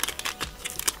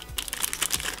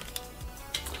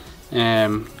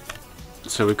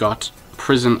 So we've got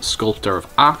Prison Sculptor of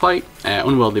Arclight,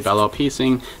 Unworldly Bellow,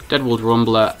 Piercing, Deadwood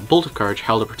Rumbler, Bolt of Courage,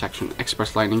 Herald of Protection,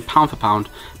 Express Lightning, Pound for Pound,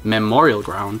 Memorial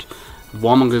Ground,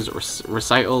 Warmonger's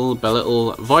Recital,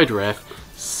 Belittle, Void Wraith,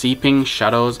 Seeping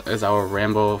Shadows as our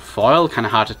rainbow foil. Kind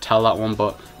of hard to tell that one,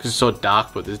 but because it's so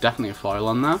dark, but there's definitely a foil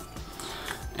on there.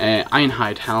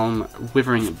 Ironhide Helm,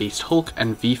 Withering Beast Hulk,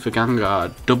 and V for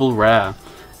Vanguard, double rare.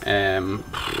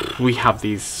 We have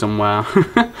these somewhere.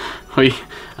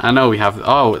 I know we have.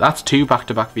 Oh, that's 2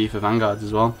 back-to-back V for Vanguards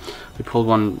as well. We pulled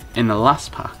one in the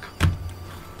last pack.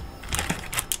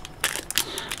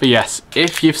 But yes,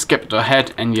 if you've skipped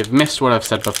ahead and you've missed what I've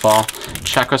said before,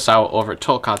 check us out over at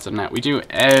TotalCards.net. We do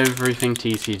everything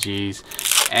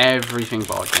TCGs, everything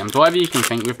board games, whatever you can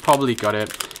think. We've probably got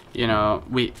it. You know,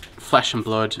 Flesh and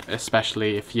Blood,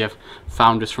 especially if you've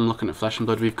found us from looking at Flesh and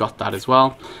Blood, we've got that as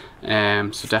well.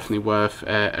 So definitely worth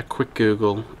a quick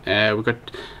Google. We've got,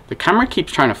 the camera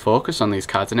keeps trying to focus on these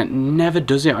cards and it never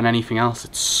does it on anything else.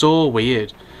 It's so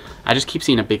weird. I just keep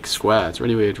seeing a big square. It's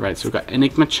really weird. Right, so we've got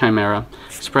Enigma Chimera,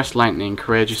 Express Lightning,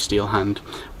 Courageous Steel Hand,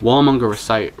 Warmonger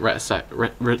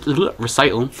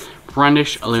Recital,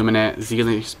 Brandish Illuminate,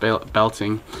 Zealous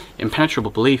Belting,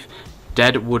 Impenetrable Belief,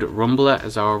 Deadwood Rumbler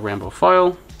as our rainbow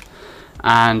foil,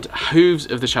 and Hooves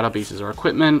of the Shadow Beast as our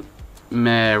equipment,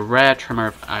 rare Tremor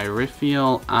of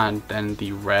Irithiel, and then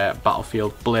the rare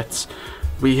Battlefield Blitz.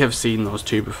 We have seen those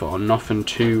 2 before, nothing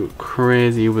too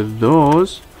crazy with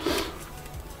those.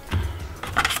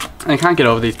 I can't get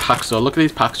over these packs, so look at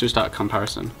these packs just out of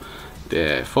comparison.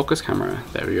 The focus camera,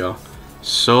 there we go.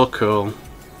 So cool.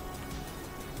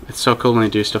 It's so cool when they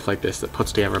do stuff like this that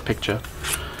puts together a picture.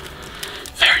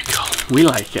 Very cool. We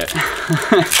like it.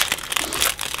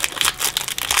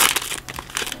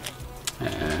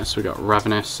 So we got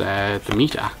Ravenous, the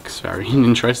Meat Axe, very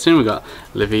interesting. We got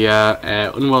Livia,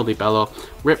 Unworldly Bellow,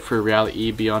 Rip Through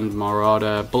Reality, Beyond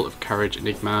Marauder, Bolt of Courage,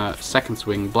 Enigma, Second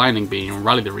Swing, Blinding Beam,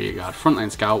 Rally the Rearguard, Frontline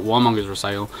Scout, Warmonger's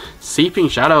Recital, Seeping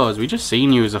Shadows. We just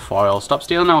seen you as a foil. Stop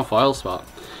stealing our foil spot.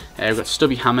 We've got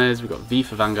Stubby Hammers, we've got V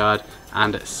for Vanguard,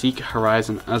 and Seek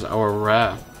Horizon as our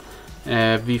rare.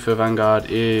 V for Vanguard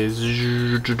is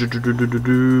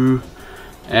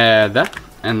there.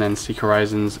 And then Seek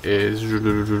Horizons is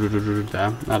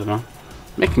there. I don't know.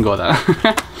 It can go there.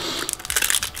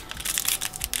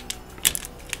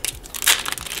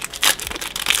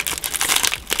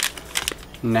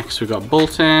 Next we've got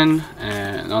Bolton,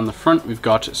 and on the front we've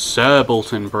got Sir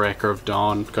Bolton, Breaker of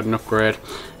Dawn, got an upgrade.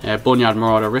 Boneyard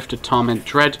Marauder, Rifted Torment,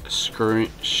 Dread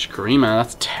Screamer,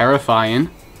 that's terrifying.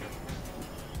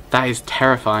 That is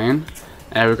terrifying.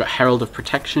 We've got Herald of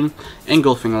Protection,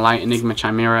 Engulfing Light, Enigma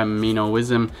Chimera,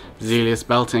 Minoism, Zealous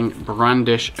Belting,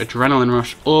 Brandish, Adrenaline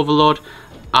Rush, Overload,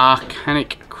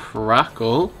 Arcanic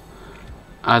Crackle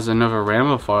as another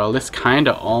rainbow foil. This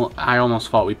I almost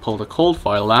thought we pulled a cold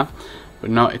foil there, but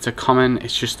no, it's a common.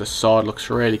 It's just the sword looks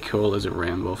really cool as a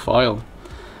rainbow foil.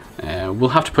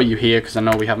 We'll have to put you here because I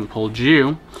know we haven't pulled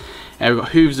you. We've got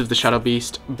Hooves of the Shadow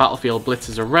Beast, Battlefield Blitz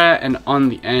as a rare, and on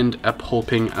the end, a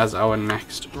Pulping as our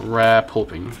next rare.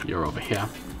 Pulping, you're over here.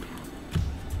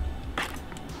 I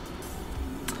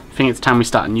think it's time we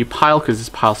start a new pile because this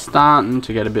pile's starting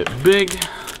to get a bit big.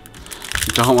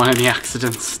 Don't want any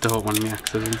accidents, don't want any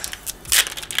accidents.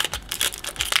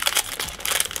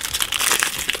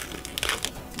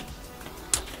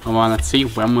 Come on, let's see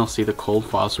when we'll see the cold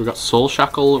files. So we've got Soul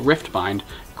Shackle, Riftbind,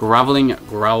 Graveling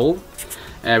Growl.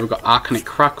 We've got Arcanic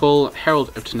Crackle,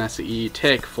 Herald of Tenacity,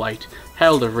 Take Flight,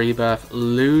 Herald of Rebirth,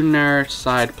 Lunar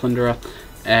Side Plunderer,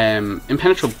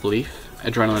 Impenetrable Belief,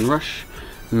 Adrenaline Rush,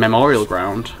 Memorial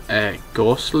Ground,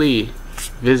 Ghostly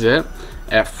Visit,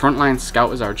 Frontline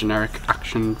Scout is our generic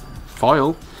action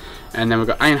foil, and then we've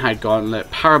got Ironhide Gauntlet,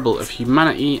 Parable of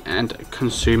Humanity, and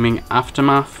Consuming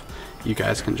Aftermath. You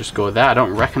guys can just go there. I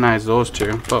don't recognize those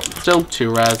 2, but still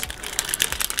 2 rares.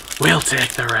 We'll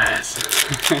take the rares.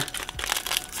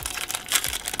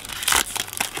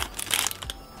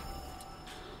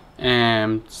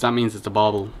 So that means it's a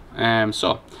bauble.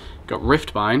 So got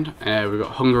Riftbind, we've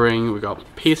got Hungering, we've got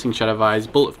Piercing Shadow Eyes,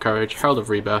 Bolt of Courage, Herald of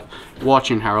Rebirth,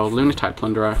 Watching Herald, Lunatide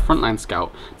Plunderer, Frontline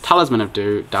Scout, Talisman of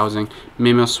Dowsing,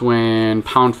 Mimoswin,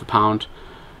 Pound for Pound,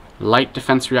 Light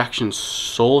Defense Reaction,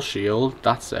 Soul Shield.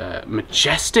 That's a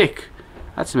majestic.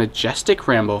 That's a majestic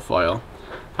rainbow foil.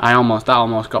 That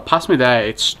almost got past me there.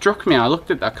 It struck me. I looked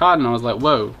at that card and I was like,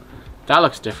 whoa, that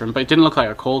looks different, but it didn't look like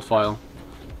a cold foil.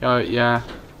 Yeah.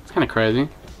 Kind of crazy.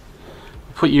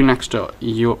 I'll put you next to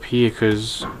you up here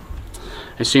because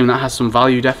I assume that has some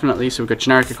value definitely. So we've got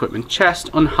Generic Equipment Chest,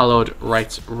 Unhallowed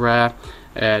Rites Rare,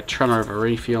 Tremor of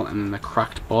Irithiel, and then the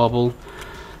Cracked Bauble.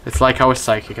 It's like I was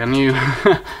psychic. I knew.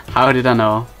 How did I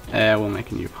know? We'll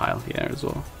make a new pile here as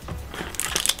well.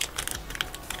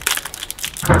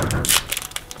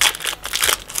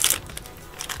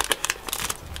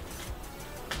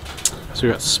 So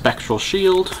we've got Spectral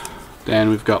Shield, then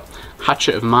we've got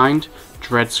Hatchet of Mind,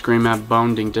 Dread Screamer,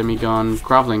 Bounding Demigod,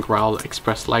 Graveling Growl,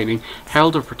 Express Lightning,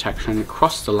 Herald of Protection,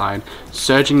 Cross the Line,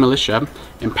 Surging Militia,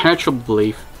 Impenetrable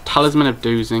Belief, Talisman of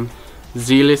Doozing,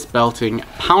 Zealous Belting,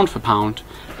 Pound for Pound,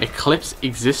 Eclipse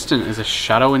Existent as a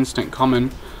Shadow Instant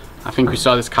Common. I think we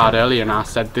saw this card earlier and I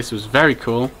said this was very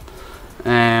cool.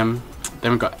 Then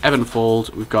we've got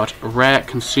Ebenfold, we've got Rare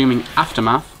Consuming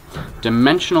Aftermath,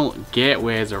 Dimensional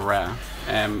Gateway is a rare.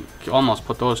 Almost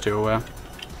put those two away.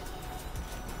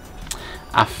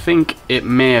 I think it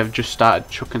may have just started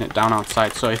chucking it down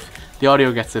outside, so if the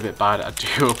audio gets a bit bad, I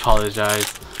do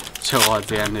apologise towards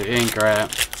the end. It ain't great.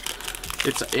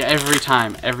 It's every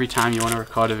time you want to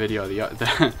record a video,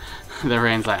 the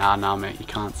rain's like, ah, no mate, you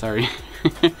can't, sorry.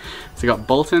 So we got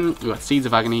Bolton, we got Seeds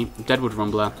of Agony, Deadwood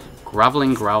Rumbler,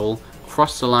 Graveling Growl,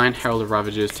 Cross the Line, Herald of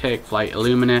Ravages, Take Flight,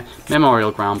 Illumina,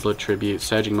 Memorial Ground, Blood Tribute,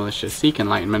 Surging Militia, Seek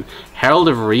Enlightenment, Herald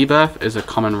of Rebirth is a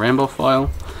common rainbow foil,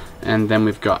 and then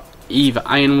we've got Eve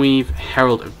Ironweave,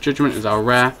 Herald of Judgment is our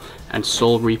rare, and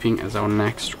Soul Reaping is our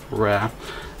next rare.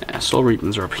 Soul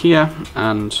Reapings are up here,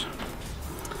 and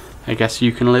I guess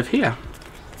you can live here.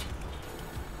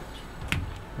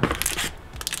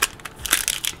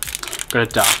 Got a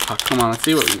dark pack. Come on, let's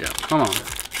see what we can get. Come on.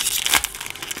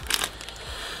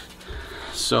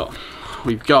 So,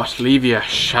 we've got Levia,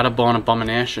 Shadowborn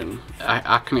Abomination,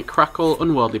 Aconic Crackle,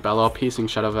 Unworldly Bellow, Piercing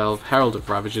Shadow Valve, Herald of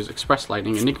Ravages, Express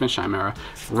Lightning, Enigma Chimera,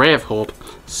 Ray of Hope,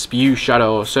 Spew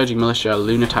Shadow, Surging Militia,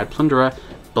 Lunatide Plunderer,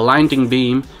 Blinding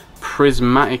Beam,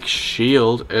 Prismatic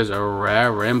Shield is a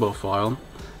rare rainbow foil.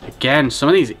 Again, some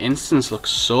of these instants look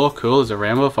so cool as a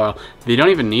rainbow foil. They don't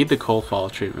even need the cold foil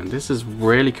treatment. This is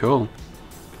really cool.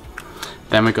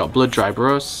 Then we got Blood Dried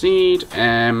Rose Seed,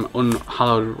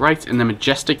 Unhallowed Rite, and the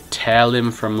Majestic Tear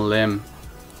Limb from Limb.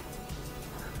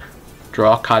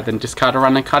 Draw a card, then discard a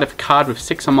random card. If a card with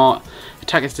 6 or more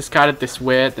attack is discarded this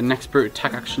way, the next brute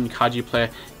attack action card you play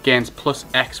gains plus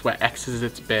X, where X is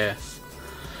its base.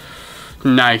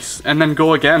 Nice. And then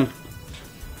go again.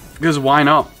 Because why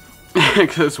not?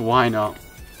 Because why not?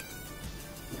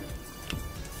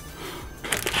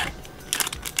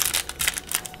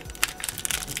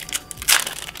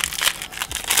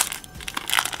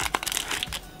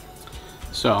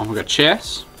 So we got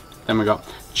Chase, then we got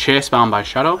Chase Bound by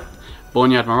Shadow,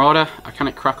 Boneyard Marauder,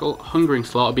 Arcanic Crackle, Hungering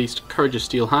Slaughterbeast, Courage of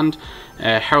Steel Hand,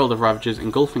 Herald of Ravages,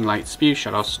 Engulfing Light, Spew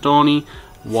Shadow, Stony,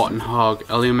 Wartenhog,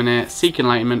 Illuminate, Seek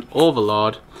Enlightenment,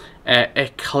 Overlord,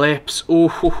 Eclipse. Ooh,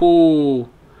 hoo, hoo.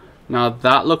 Now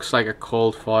that looks like a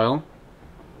cold foil,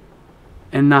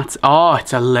 and that's, oh,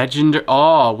 it's a legendary.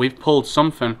 Oh, we've pulled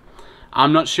something.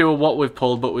 I'm not sure what we've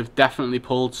pulled, but we've definitely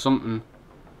pulled something.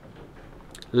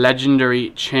 Legendary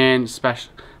Chain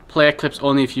Special. Play Eclipse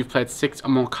only if you've played 6 or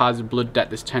more cards of Blood Debt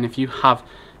this turn. If you have,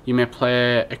 you may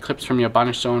play Eclipse from your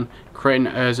Banished Zone, create an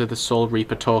Urza the Soul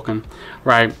Reaper token.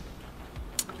 Right.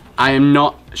 I am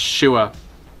not sure,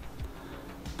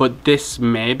 but this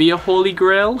may be a holy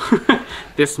grail.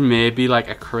 This may be like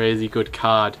a crazy good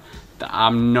card that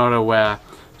I'm not aware.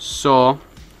 So,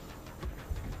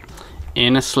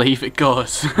 in a sleeve it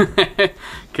goes.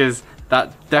 Because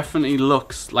that definitely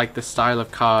looks like the style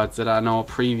of cards that I know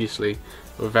previously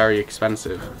were very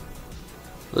expensive.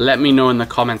 Let me know in the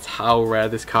comments how rare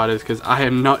this card is, because I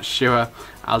am not sure.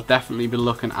 I'll definitely be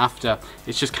looking after.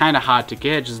 It's just kind of hard to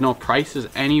gauge. There's no prices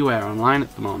anywhere online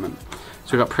at the moment.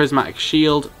 So we've got Prismatic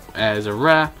Shield as a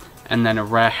rare, and then a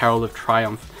rare Herald of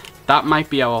Triumph. That might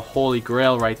be our holy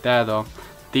grail right there though.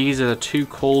 These are the 2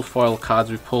 cold foil cards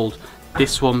we've pulled.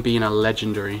 This one being a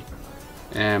legendary.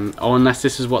 Or unless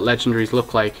this is what legendaries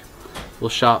look like. We'll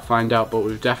sharp find out, but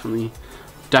we've definitely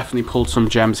pulled some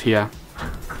gems here.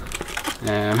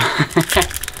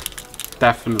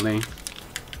 Definitely.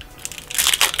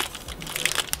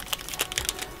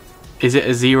 Is it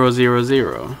a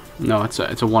 000? No, it's a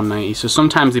 190. So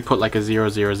sometimes they put like a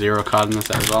 000 card in the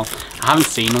set as well. I haven't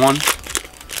seen one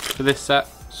for this set,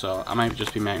 so I might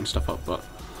just be making stuff up. But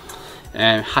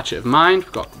Hatchet of Mind,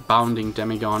 we've got Bounding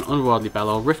Demigod, Unworldly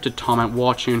Bellow, Rifted Torment,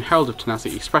 War Tune, Herald of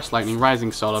Tenacity, Express Lightning,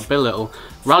 Rising Solar, Belittle,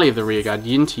 Rally of the Rearguard,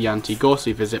 Yinti Yanti,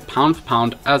 Ghostly Visit, Pound for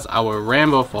Pound as our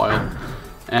rainbow foil.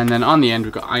 And then on the end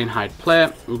we've got Ironhide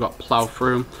Plate, we've got Plow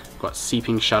Through, we've got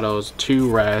Seeping Shadows,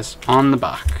 2 rares on the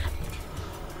back.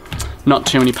 Not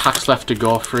too many packs left to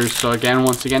go through, so again,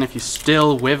 once again, if you're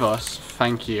still with us,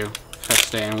 thank you for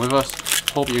staying with us.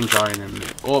 Hope you're enjoying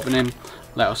the opening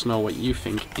Let us know what you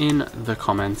think in the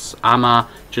comments. Am I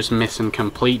just missing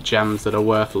complete gems that are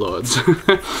worth loads?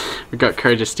 We've got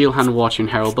Courageous Steel Hand, Watching,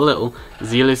 Herald, Belittle,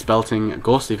 Zealous Belting,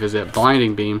 Ghostly Visit,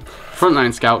 Blinding Beam,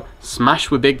 Frontline Scout, Smash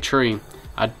with Big Tree.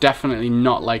 I'd definitely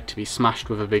not like to be smashed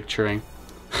with a big tree.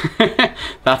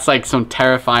 That's like some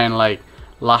terrifying, like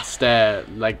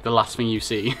like the last thing you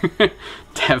see.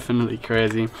 Definitely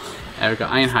crazy. We've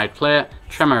got Ironhide Plate,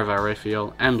 Tremor of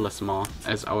Aerial, Endless Maw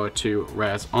as our 2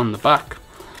 rares on the back.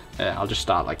 I'll just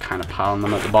start like kind of piling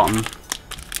them at the bottom.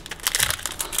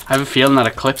 I have a feeling that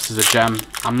Eclipse is a gem.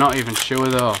 I'm not even sure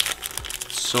though.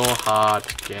 It's so hard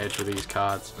to gauge with these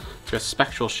cards. We've got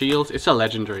Spectral Shield. It's a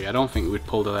legendary. I don't think we'd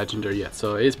pulled a legendary yet,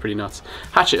 so it is pretty nuts.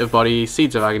 Hatchet of Body,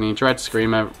 Seeds of Agony, Dread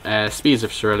Screamer, Spears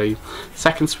of Shirley,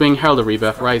 Second Swing, Herald of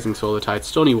Rebirth, Rising Solar Tide,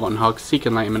 Stony Warthog, Seek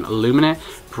Enlightenment, Illuminate,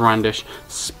 Brandish,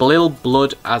 Splill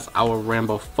Blood as our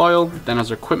rainbow foil. Then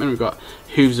as our equipment we've got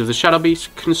Hooves of the Shadow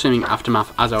Beast, Consuming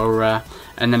Aftermath as our rare,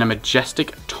 and then a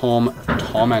Majestic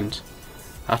Torment.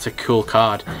 That's a cool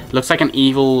card. It looks like an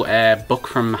evil book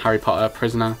from Harry Potter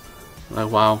Prisoner. Oh,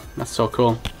 wow, that's so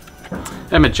cool.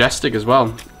 They're majestic as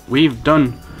well. We've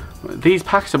done... These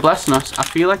packs are blessing us. I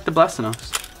feel like they're blessing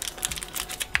us.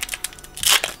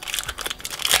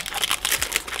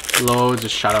 Loads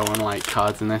of Shadow and Light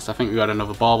cards in this. I think we got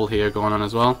another Bauble here going on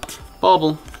as well.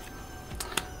 Bauble.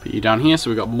 Put you down here. So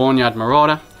we've got Boneyard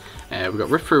Marauder. We've got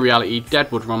Rip Through Reality,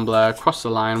 Deadwood Rumbler, Cross the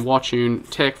Line, Wartune,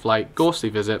 Take Flight, Ghostly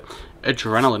Visit,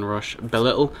 Adrenaline Rush,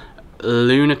 Belittle,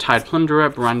 Lunatide Plunderer,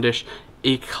 Brandish,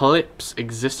 Eclipse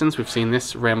Existence. We've seen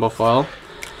this rainbow foil.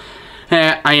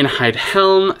 Ironhide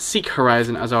Helm, Seek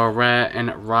Horizon as our rare,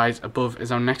 and Rise Above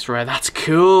as our next rare. That's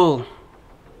cool.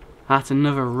 That's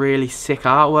another really sick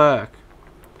artwork.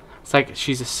 It's like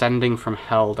she's ascending from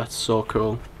hell. That's so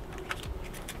cool.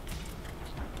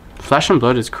 Flesh and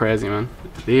Blood is crazy, man.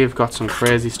 They've got some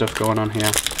crazy stuff going on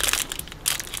here.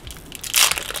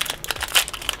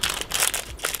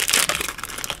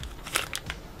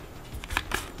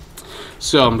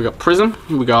 So we got Prism,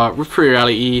 we got Rip Through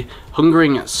Reality,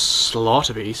 Hungering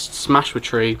Slaughterbeast, Smash with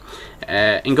Tree,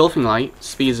 Engulfing Light,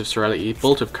 Spears of Serenity,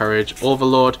 Bolt of Courage,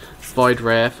 Overload, Void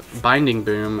Wraith, Binding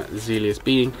Boom, Zealous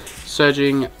Being,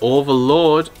 Surging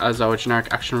Overload as our generic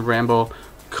action rainbow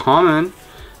common.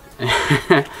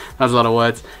 That's a lot of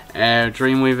words.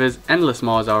 Dreamweavers, Endless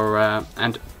Maw as our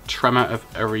and Tremor of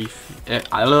Arif.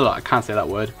 I can't say that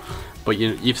word, but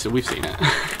we've seen it.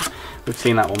 We've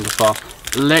seen that one before.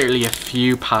 Literally a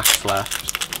few packs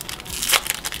left.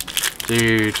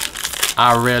 Dude,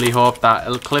 I really hope that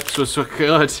Eclipse was so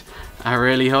good. I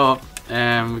really hope.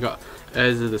 We got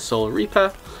Urza the Soul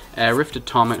Reaper, Rifted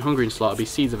Torment, Hungry and Slaughterbeast,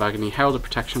 Seeds of Agony, Herald of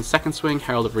Protection, Second Swing,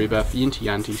 Herald of Rebirth, Yinti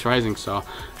Yantis, Rising Star,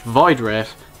 Void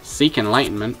Wraith, Seek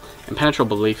Enlightenment,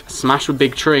 Impenetrable Belief, Smash with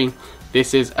Big Tree.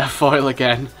 This is a foil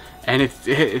again, and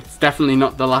it's definitely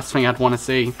not the last thing I'd want to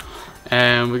see.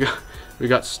 We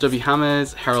got Stubby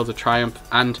Hammers, Herald of Triumph,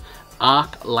 and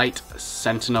Arc Light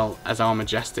Sentinel as our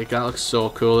majestic. That looks so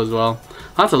cool as well.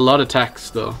 That's a lot of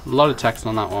text though. A lot of text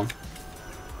on that one.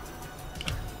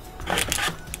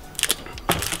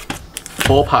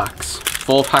 4 packs.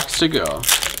 4 packs to go.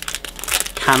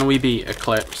 Can we beat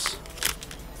Eclipse?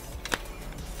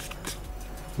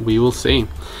 We will see.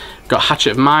 Got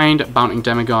Hatchet of Mind, Bounting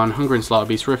Demagon, Hunger and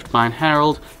Slaughterbeast, Riftbind,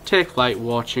 Herald, Take Flight,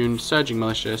 Wartune, Surging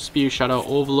Militia, Spew Shadow,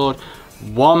 Overload,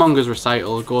 Warmonger's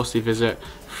Recital, Ghostly Visit,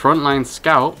 Frontline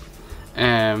Scout,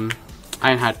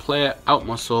 Ironhide Plate,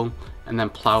 Outmuscle, and then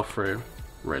Plow Through.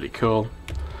 Really cool.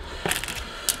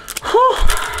 Whew.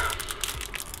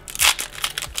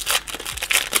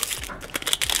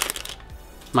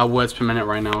 My words per minute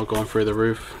right now are going through the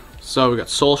roof. So we got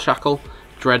Soul Shackle,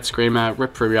 Dread Screamer,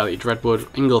 Rip Through Reality, Dreadwood,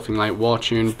 Engulfing Light,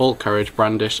 Wartune, Bolt Courage,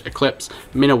 Brandish, Eclipse,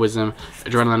 Minnow Wisdom,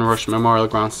 Adrenaline Rush, Memorial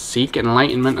Ground, Seek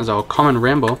Enlightenment as our common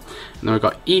rainbow. And then we've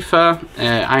got Aether,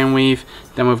 Ironweave,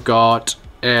 then we've got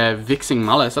Vixing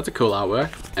Malice, that's a cool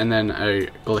artwork, and then a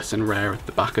Glisten Rare at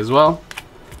the back as well.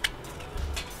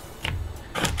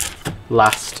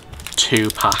 Last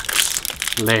 2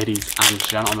 packs, ladies and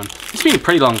gentlemen. It's been a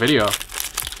pretty long video.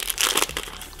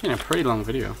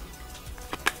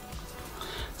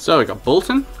 So we got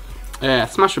Bolton,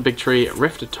 Smash with Big Tree,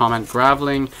 Rifted Torment,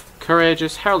 Graveling,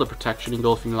 Courageous, Herald of Protection,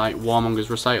 Engulfing Light,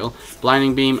 Warmonger's Recital,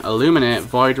 Blinding Beam, Illuminate,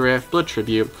 Void Wraith, Blood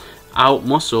Tribute,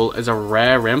 Outmuscle is a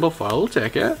rare rainbow foil, we'll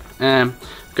take it. We've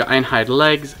got Ironhide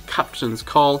Legs, Captain's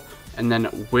Call, and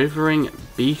then Withering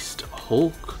Beast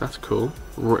Hulk, that's cool.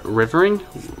 Rivering?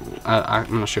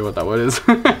 I'm not sure what that word is.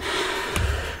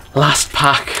 Last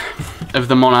pack of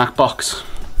the Monarch box.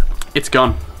 It's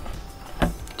gone.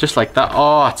 Just like that.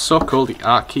 Oh, it's so cool. The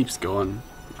art keeps going.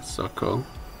 That's so cool.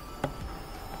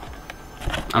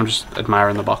 I'm just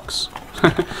admiring the box.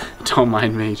 Don't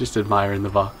mind me, just admiring the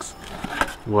box.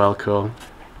 Well, cool.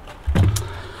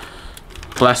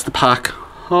 Bless the pack.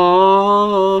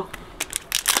 Oh,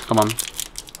 come on.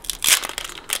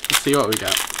 Let's see what we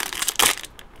get.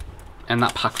 And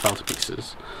that pack fell to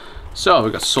pieces. So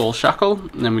we got Soul Shackle,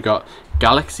 and then we got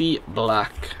Galaxy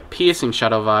Black, Piercing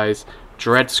Shadow Vise,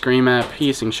 Dread Screamer,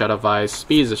 Piercing Shadow Vise,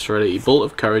 Spears of Sterility, Bolt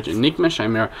of Courage, Enigma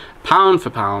Chimera, Pound for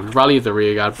Pound, Rally of the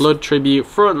Rearguard, Blood Tribute,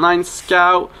 Frontline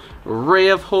Scout, Ray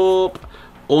of Hope,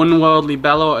 Unworldly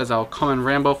Bellow as our common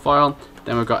rainbow foil.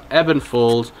 Then we've got Ebb and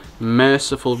Fold,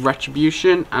 Merciful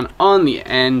Retribution, and on the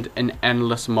end, an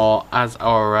Endless Maw as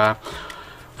our...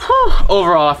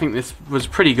 overall, I think this was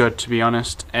pretty good, to be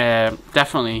honest.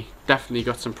 Definitely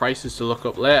got some prices to look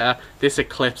up later. This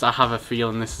Eclipse, I have a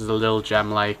feeling this is a little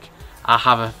gem, like, I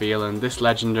have a feeling. This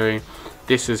Legendary,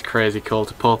 this is crazy cool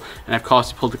to pull. And of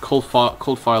course, you pulled the Cold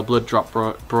Foil Blood Drop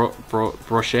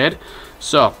Brushade.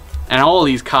 So, and all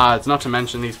these cards, not to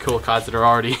mention these cool cards that are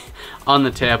already on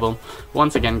the table.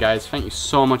 Once again, guys, thank you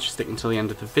so much for sticking till the end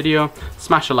of the video.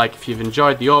 Smash a like if you've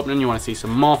enjoyed the opening, you want to see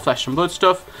some more Flesh and Blood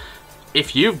stuff.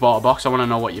 If you've bought a box, I want to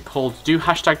know what you pulled. Do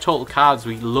hashtag Total Cards.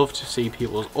 We love to see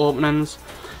people's openings.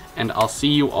 And I'll see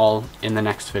you all in the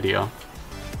next video.